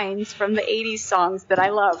lines from the 80s songs that I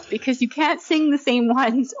love, because you can't sing the same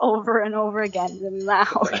ones over and over again really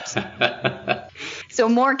loud. So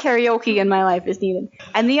more karaoke in my life is needed.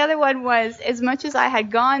 And the other one was, as much as I had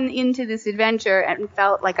gone into this adventure and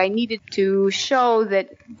felt like I needed to show that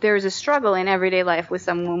there's a struggle in everyday life with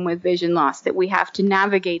someone with vision loss, that we have to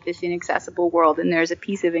navigate this inaccessible world and there's a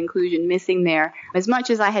piece of inclusion missing there. As much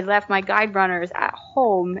as I had left my guide runners at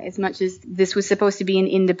home, as much as this was supposed to be an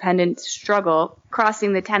independent struggle,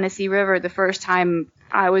 crossing the Tennessee River the first time,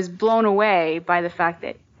 I was blown away by the fact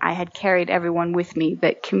that I had carried everyone with me.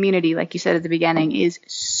 That community, like you said at the beginning, is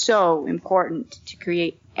so important to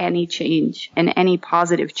create any change and any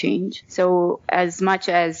positive change. So as much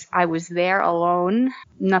as I was there alone,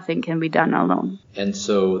 nothing can be done alone. And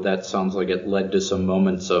so that sounds like it led to some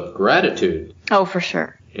moments of gratitude. Oh, for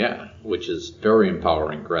sure. Yeah, which is very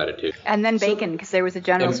empowering gratitude. And then bacon, because there was a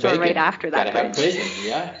general store right after that. Gotta have bacon,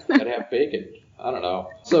 yeah. Gotta have bacon. I don't know.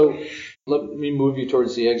 So let me move you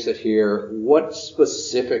towards the exit here. What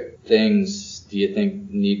specific things do you think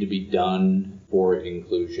need to be done for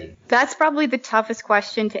inclusion? That's probably the toughest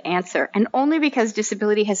question to answer, and only because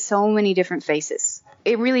disability has so many different faces.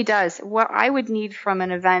 It really does. What I would need from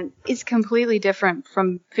an event is completely different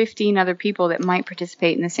from 15 other people that might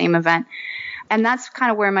participate in the same event. And that's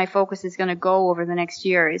kind of where my focus is going to go over the next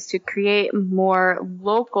year, is to create more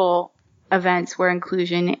local events where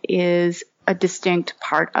inclusion is a distinct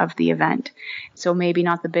part of the event. So maybe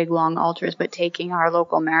not the big long ultras, but taking our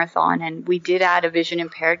local marathon. And we did add a vision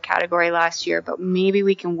impaired category last year, but maybe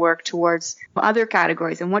we can work towards other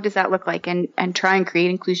categories. And what does that look like? And try and create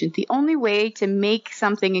inclusion. The only way to make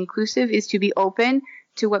something inclusive is to be open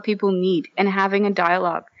to what people need and having a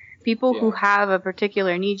dialogue. People who have a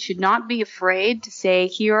particular need should not be afraid to say,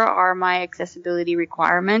 here are my accessibility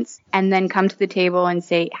requirements, and then come to the table and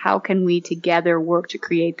say, how can we together work to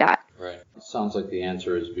create that? Right. It sounds like the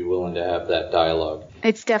answer is be willing to have that dialogue.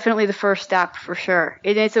 It's definitely the first step for sure.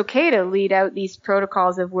 It's okay to lead out these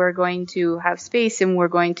protocols of we're going to have space and we're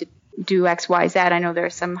going to do X, Y, Z. I know there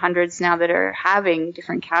are some hundreds now that are having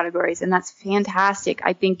different categories, and that's fantastic.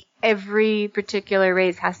 I think every particular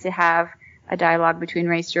race has to have a dialogue between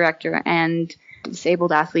race director and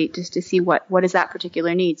disabled athlete just to see what is that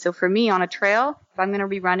particular need. So for me on a trail, if I'm going to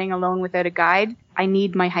be running alone without a guide, I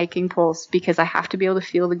need my hiking poles because I have to be able to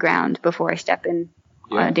feel the ground before I step in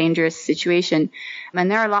a dangerous situation.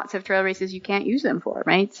 And there are lots of trail races you can't use them for,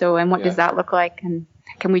 right? So, and what does that look like? And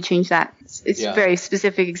can we change that? It's a very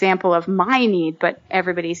specific example of my need, but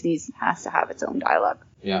everybody's needs has to have its own dialogue.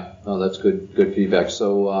 Yeah, oh, that's good feedback.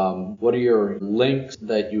 So what are your links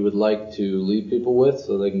that you would like to leave people with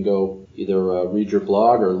so they can go either read your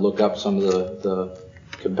blog or look up some of the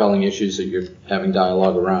compelling issues that you're having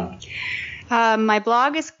dialogue around? My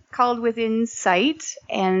blog is called Within Sight,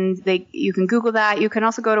 and you can Google that. You can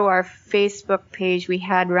also go to our Facebook page we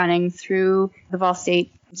had running through the Vol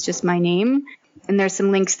State. It's just my name, and there's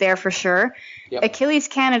some links there for sure. Yep. Achilles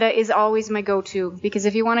Canada is always my go-to, because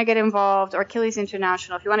if you want to get involved, or Achilles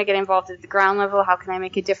International, if you want to get involved at the ground level, how can I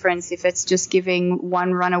make a difference? If it's just giving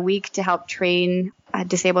one run a week to help train a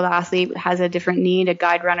disabled athlete who has a different need, a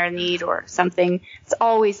guide runner need or something, it's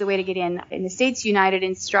always the way to get in. In the States United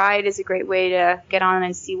in Stride is a great way to get on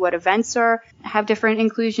and see what events are, have different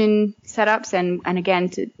inclusion setups, and again,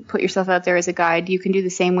 to put yourself out there as a guide. You can do the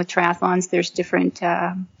same with triathlons. There's different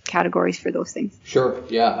categories for those things. Sure,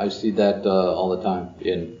 yeah, I see that all the time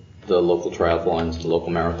in the local triathlons, the local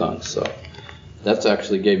marathons, so that's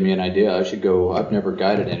actually gave me an idea. I should go. I've never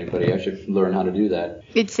guided anybody. I should learn how to do that.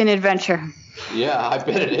 It's an adventure. Yeah, I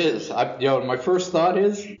bet it is. My first thought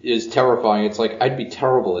is terrifying. It's like, I'd be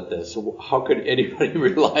terrible at this. How could anybody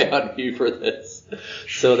rely on me for this?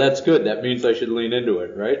 So that's good. That means I should lean into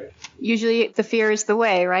it, right? Usually the fear is the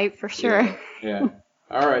way, right? For sure. Yeah.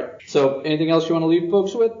 All right. So anything else you want to leave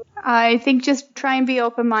folks with? I think just try and be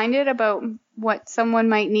open-minded about what someone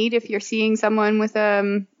might need. If you're seeing someone with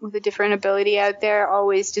a different ability out there,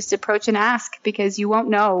 always just approach and ask, because you won't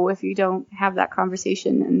know if you don't have that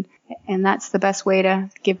conversation. And that's the best way to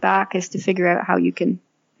give back, is to figure out how you can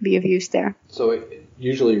be of use there. So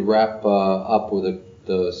usually wrap up with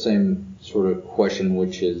the same sort of question,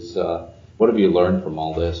 which is, what have you learned from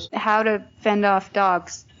all this? How to fend off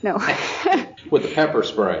dogs. No. With the pepper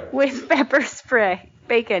spray. With pepper spray.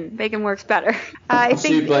 Bacon. Bacon works better. I think.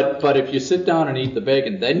 See, but if you sit down and eat the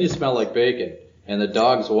bacon, then you smell like bacon, and the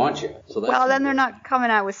dogs want you. So that's then they're not coming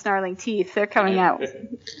out with snarling teeth. They're coming out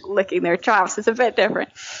licking their chops. It's a bit different.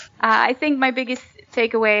 I think my biggest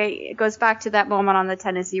takeaway goes back to that moment on the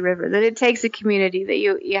Tennessee River, that it takes a community, that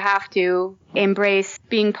you have to embrace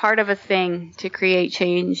being part of a thing to create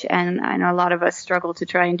change. And I know a lot of us struggle to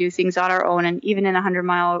try and do things on our own, and even in a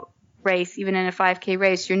 100-mile race, even in a 5K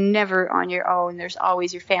race, you're never on your own. There's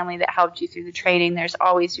always your family that helped you through the training. There's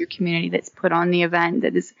always your community that's put on the event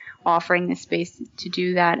that is offering the space to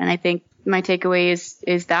do that. And I think my takeaway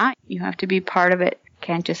is that you have to be part of it.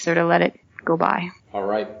 Can't just sort of let it go by. All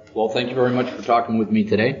right. Well, thank you very much for talking with me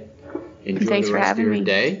today. Enjoy Thanks the for rest having of your me.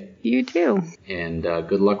 day. You too. And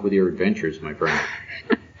good luck with your adventures, my friend.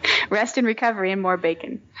 Rest and recovery and more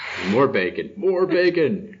bacon. More bacon. More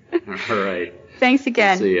bacon. All right. Thanks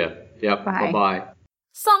again. See ya. Yep. Bye. Bye-bye.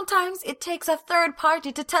 Sometimes it takes a third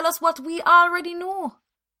party to tell us what we already know.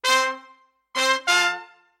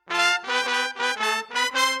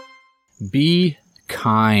 Be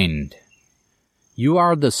kind. You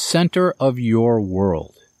are the center of your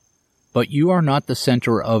world, but you are not the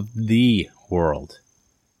center of the world.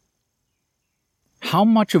 How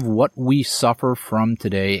much of what we suffer from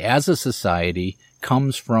today as a society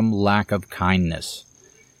comes from lack of kindness?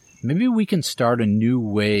 Maybe we can start a new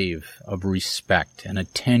wave of respect and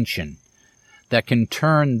attention that can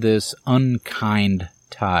turn this unkind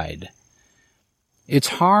tide. It's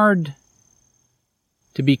hard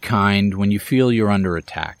to be kind when you feel you're under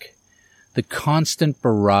attack. The constant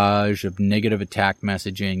barrage of negative attack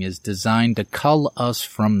messaging is designed to cull us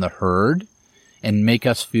from the herd and make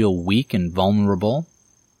us feel weak and vulnerable.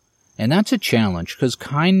 And that's a challenge because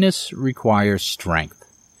kindness requires strength.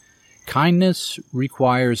 Kindness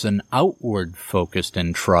requires an outward focused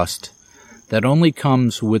and trust that only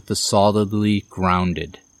comes with the solidly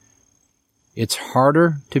grounded. It's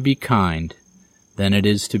harder to be kind than it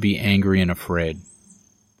is to be angry and afraid.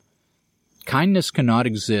 Kindness cannot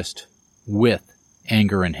exist with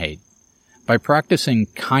anger and hate. By practicing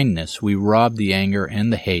kindness, we rob the anger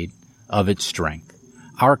and the hate of its strength.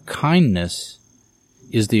 Our kindness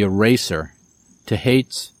is the eraser to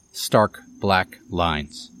hate's stark black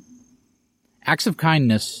lines. Acts of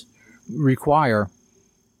kindness require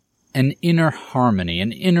an inner harmony,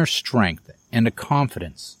 an inner strength, and a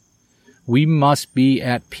confidence. We must be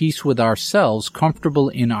at peace with ourselves, comfortable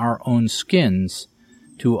in our own skins,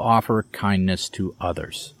 to offer kindness to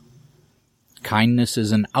others. Kindness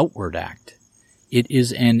is an outward act. It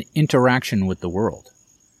is an interaction with the world.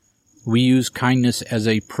 We use kindness as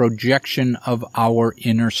a projection of our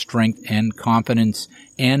inner strength and confidence,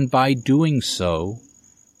 and by doing so,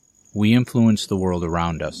 we influence the world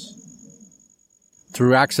around us.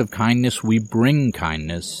 Through acts of kindness, we bring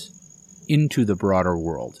kindness into the broader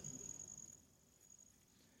world.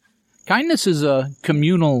 Kindness is a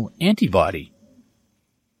communal antibody.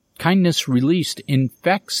 Kindness released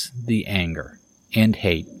infects the anger and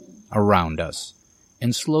hate around us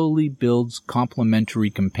and slowly builds complementary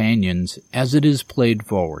companions as it is played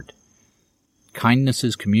forward. Kindness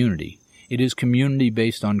is community. It is community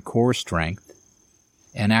based on core strength,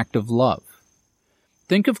 an act of love.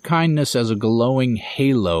 Think of kindness as a glowing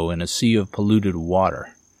halo in a sea of polluted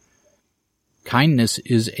water. Kindness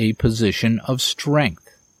is a position of strength.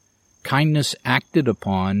 Kindness acted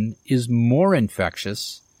upon is more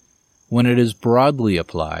infectious when it is broadly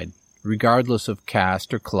applied, regardless of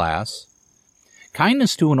caste or class.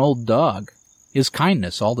 Kindness to an old dog is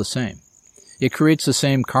kindness all the same. It creates the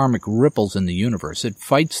same karmic ripples in the universe. It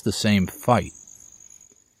fights the same fight.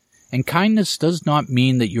 And kindness does not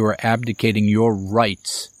mean that you are abdicating your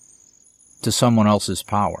rights to someone else's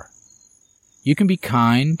power. You can be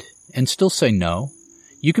kind and still say no.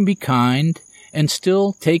 You can be kind and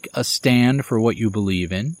still take a stand for what you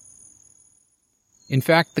believe in. In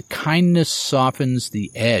fact, the kindness softens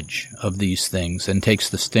the edge of these things and takes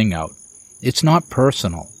the sting out. It's not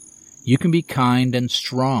personal. You can be kind and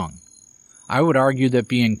strong. I would argue that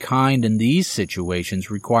being kind in these situations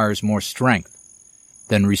requires more strength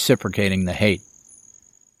than reciprocating the hate.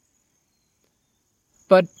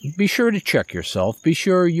 But be sure to check yourself. Be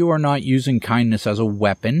sure you are not using kindness as a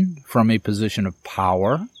weapon from a position of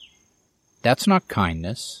power. That's not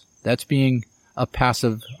kindness. That's being a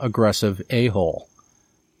passive-aggressive a-hole.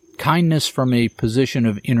 Kindness from a position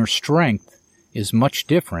of inner strength is much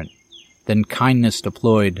different than kindness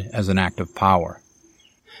deployed as an act of power.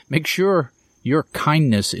 Make sure your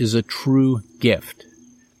kindness is a true gift,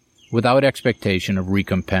 without expectation of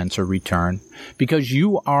recompense or return, because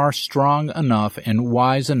you are strong enough and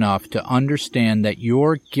wise enough to understand that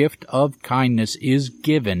your gift of kindness is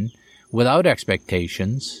given without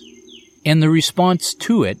expectations, and the response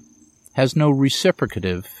to it has no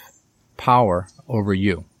reciprocative power over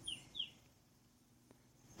you.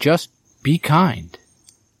 Just be kind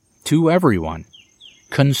to everyone,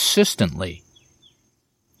 consistently,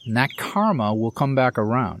 and that karma will come back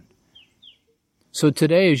around. So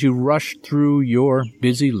today, as you rush through your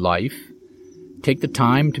busy life, take the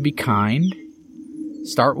time to be kind,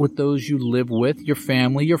 Start with those you live with, your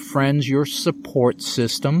family, your friends, your support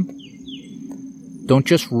system. Don't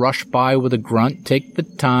just rush by with a grunt. Take the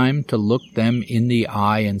time to look them in the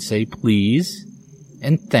eye and say please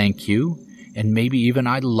and thank you and maybe even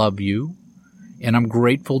I love you and I'm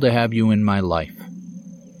grateful to have you in my life.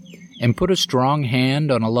 And put a strong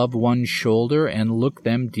hand on a loved one's shoulder and look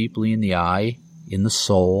them deeply in the eye, in the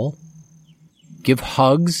soul. Give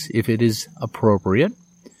hugs if it is appropriate.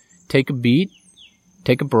 Take a beat,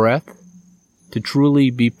 take a breath to truly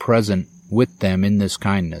be present with them in this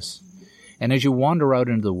kindness. And as you wander out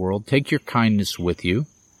into the world, take your kindness with you.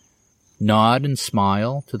 Nod and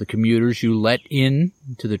smile to the commuters you let in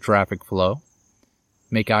to the traffic flow.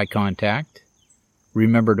 Make eye contact.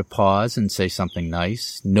 Remember to pause and say something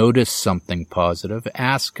nice. Notice something positive.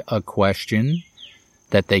 Ask a question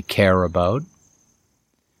that they care about.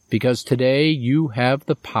 Because today you have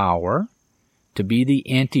the power to be the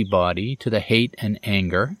antibody to the hate and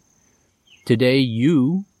anger. Today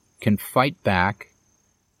you can fight back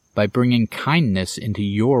by bringing kindness into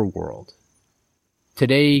your world.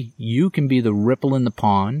 Today you can be the ripple in the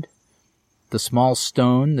pond, the small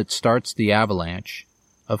stone that starts the avalanche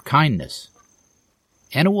of kindness.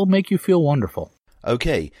 And it will make you feel wonderful.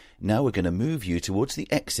 Okay, now we're going to move you towards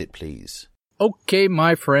the exit, please. Okay,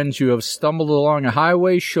 my friends, you have stumbled along a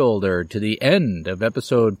highway shoulder to the end of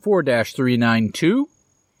episode 4-392.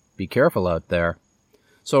 Be careful out there.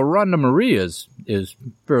 So Rhonda Marie is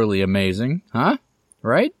fairly amazing, huh?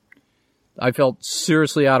 Right? I felt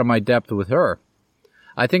seriously out of my depth with her.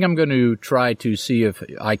 I think I'm going to try to see if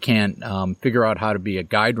I can't figure out how to be a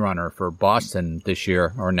guide runner for Boston this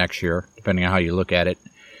year or next year, depending on how you look at it.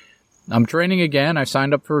 I'm training again. I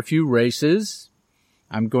signed up for a few races.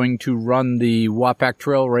 I'm going to run the Wapak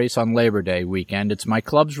Trail race on Labor Day weekend. It's my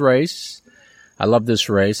club's race. I love this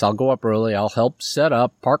race. I'll go up early. I'll help set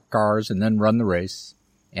up, park cars, and then run the race.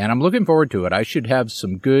 And I'm looking forward to it. I should have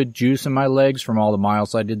some good juice in my legs from all the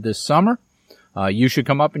miles I did this summer. You should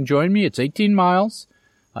come up and join me. It's 18 miles.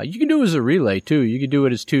 You can do it as a relay, too. You can do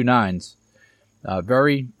it as 2 9s.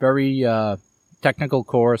 Very, very technical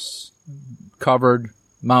course, covered,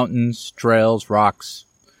 mountains, trails, rocks.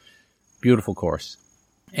 Beautiful course.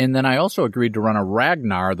 And then I also agreed to run a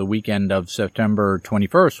Ragnar the weekend of September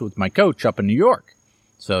 21st with my coach up in New York.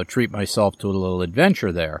 So treat myself to a little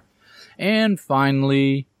adventure there. And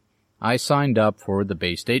finally, I signed up for the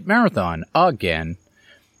Bay State Marathon again.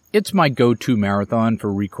 It's my go-to marathon for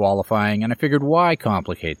requalifying, and I figured, why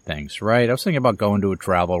complicate things, right? I was thinking about going to a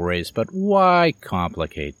travel race, but why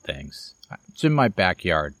complicate things? It's in my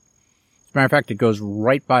backyard. As a matter of fact, it goes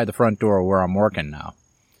right by the front door where I'm working now.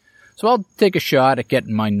 So I'll take a shot at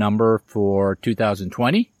getting my number for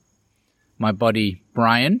 2020. My buddy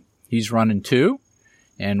Brian, he's running too,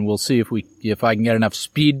 and we'll see if I can get enough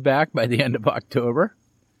speed back by the end of October.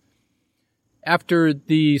 After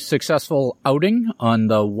the successful outing on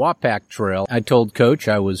the Wapak Trail, I told Coach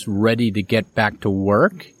I was ready to get back to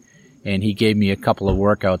work, and he gave me a couple of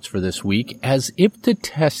workouts for this week as if to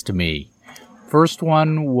test me. First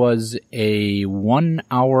one was a 1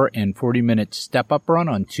 hour and 40-minute step-up run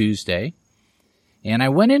on Tuesday, and I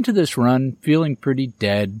went into this run feeling pretty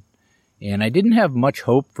dead, and I didn't have much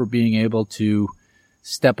hope for being able to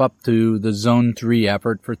step up to the Zone 3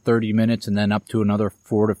 effort for 30 minutes and then up to another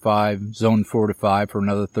 4 to 5, Zone 4 to 5 for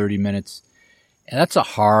another 30 minutes. And that's a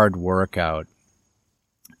hard workout.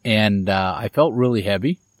 And I felt really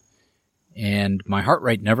heavy, and my heart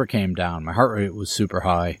rate never came down. My heart rate was super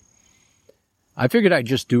high. I figured I'd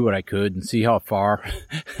just do what I could and see how far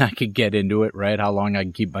I could get into it, right? How long I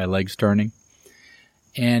can keep my legs turning.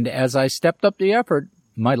 And as I stepped up the effort,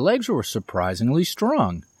 my legs were surprisingly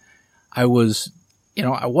strong. I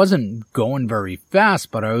wasn't going very fast,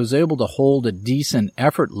 but I was able to hold a decent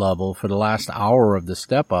effort level for the last hour of the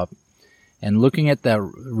step up. And looking at the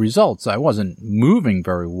results, I wasn't moving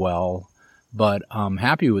very well, but I'm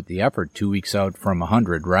happy with the effort 2 weeks out from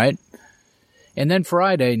 100, right? And then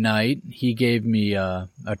Friday night, he gave me a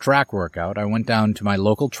track workout. I went down to my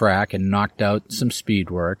local track and knocked out some speed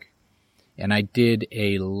work. And I did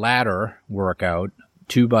a ladder workout,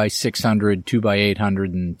 2x600, 2x800,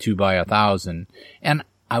 and 2x1000. And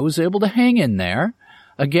I was able to hang in there.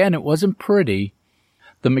 Again, it wasn't pretty.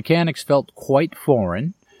 The mechanics felt quite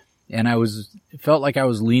foreign. And it felt like I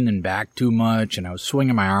was leaning back too much, and I was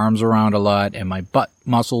swinging my arms around a lot, and my butt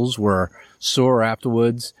muscles were sore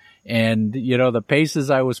afterwards. And, the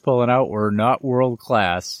paces I was pulling out were not world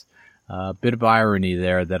class. A bit of irony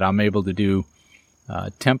there that I'm able to do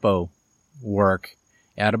tempo work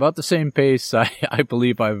at about the same pace I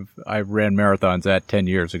believe I ran marathons at 10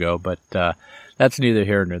 years ago, but that's neither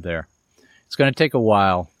here nor there. It's going to take a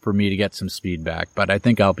while for me to get some speed back, but I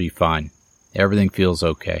think I'll be fine. Everything feels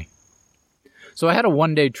okay. So I had a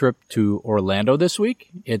one-day trip to Orlando this week.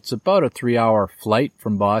 It's about a 3-hour flight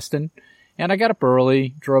from Boston. And I got up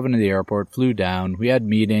early, drove into the airport, flew down. We had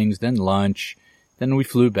meetings, then lunch, then we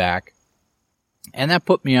flew back. And that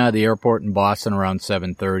put me out of the airport in Boston around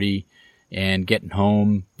 7:30 and getting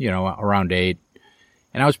home, around 8.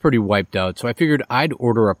 And I was pretty wiped out. So I figured I'd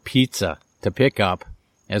order a pizza to pick up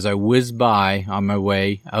as I whizzed by on my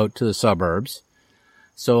way out to the suburbs.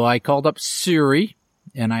 So I called up Siri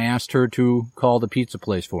and I asked her to call the pizza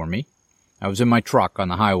place for me. I was in my truck on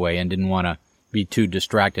the highway and didn't want to be too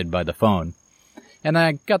distracted by the phone. And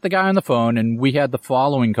I got the guy on the phone and we had the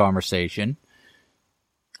following conversation.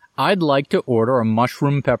 I'd like to order a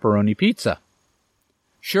mushroom pepperoni pizza.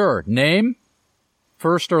 Sure, name?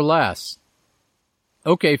 First or last?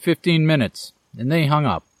 Okay, 15 minutes. And they hung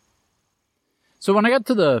up. So when I got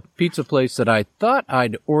to the pizza place that I thought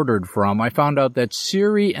I'd ordered from, I found out that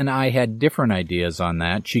Siri and I had different ideas on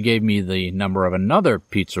that. She gave me the number of another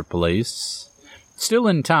pizza place, still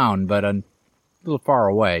in town, but a little far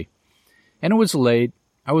away. And it was late.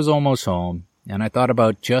 I was almost home, and I thought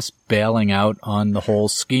about just bailing out on the whole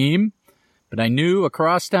scheme. But I knew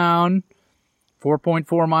across town,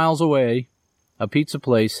 4.4 miles away, a pizza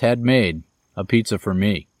place had made a pizza for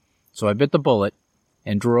me. So I bit the bullet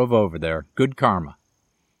and drove over there. Good karma.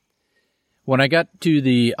 When I got to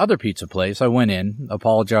the other pizza place, I went in,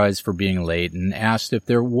 apologized for being late, and asked if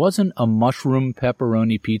there wasn't a mushroom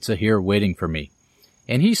pepperoni pizza here waiting for me.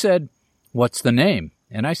 And he said, "What's the name?"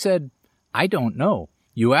 And I said, "I don't know.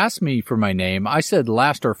 You asked me for my name. I said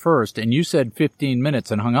last or first, and you said 15 minutes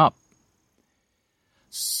and hung up."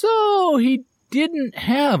 So he didn't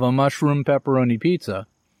have a mushroom pepperoni pizza,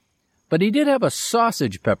 but he did have a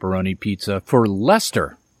sausage pepperoni pizza for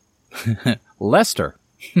Lester. Lester.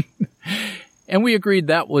 And we agreed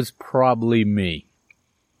that was probably me.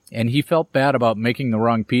 And he felt bad about making the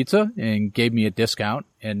wrong pizza and gave me a discount.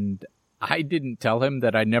 And I didn't tell him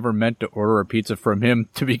that I never meant to order a pizza from him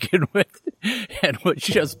to begin with, and was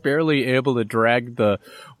just barely able to drag the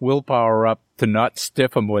willpower up to not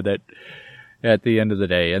stiff him with it at the end of the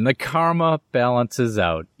day. And the karma balances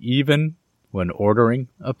out, even when ordering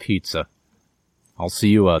a pizza. I'll see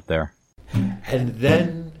you out there. And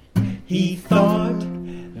then he thought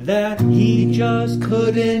that he just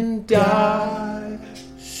couldn't die.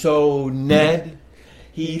 So Ned,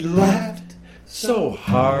 he laughed so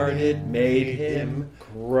hard it made him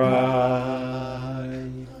cry.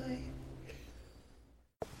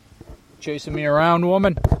 Chasing me around,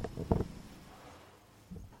 woman?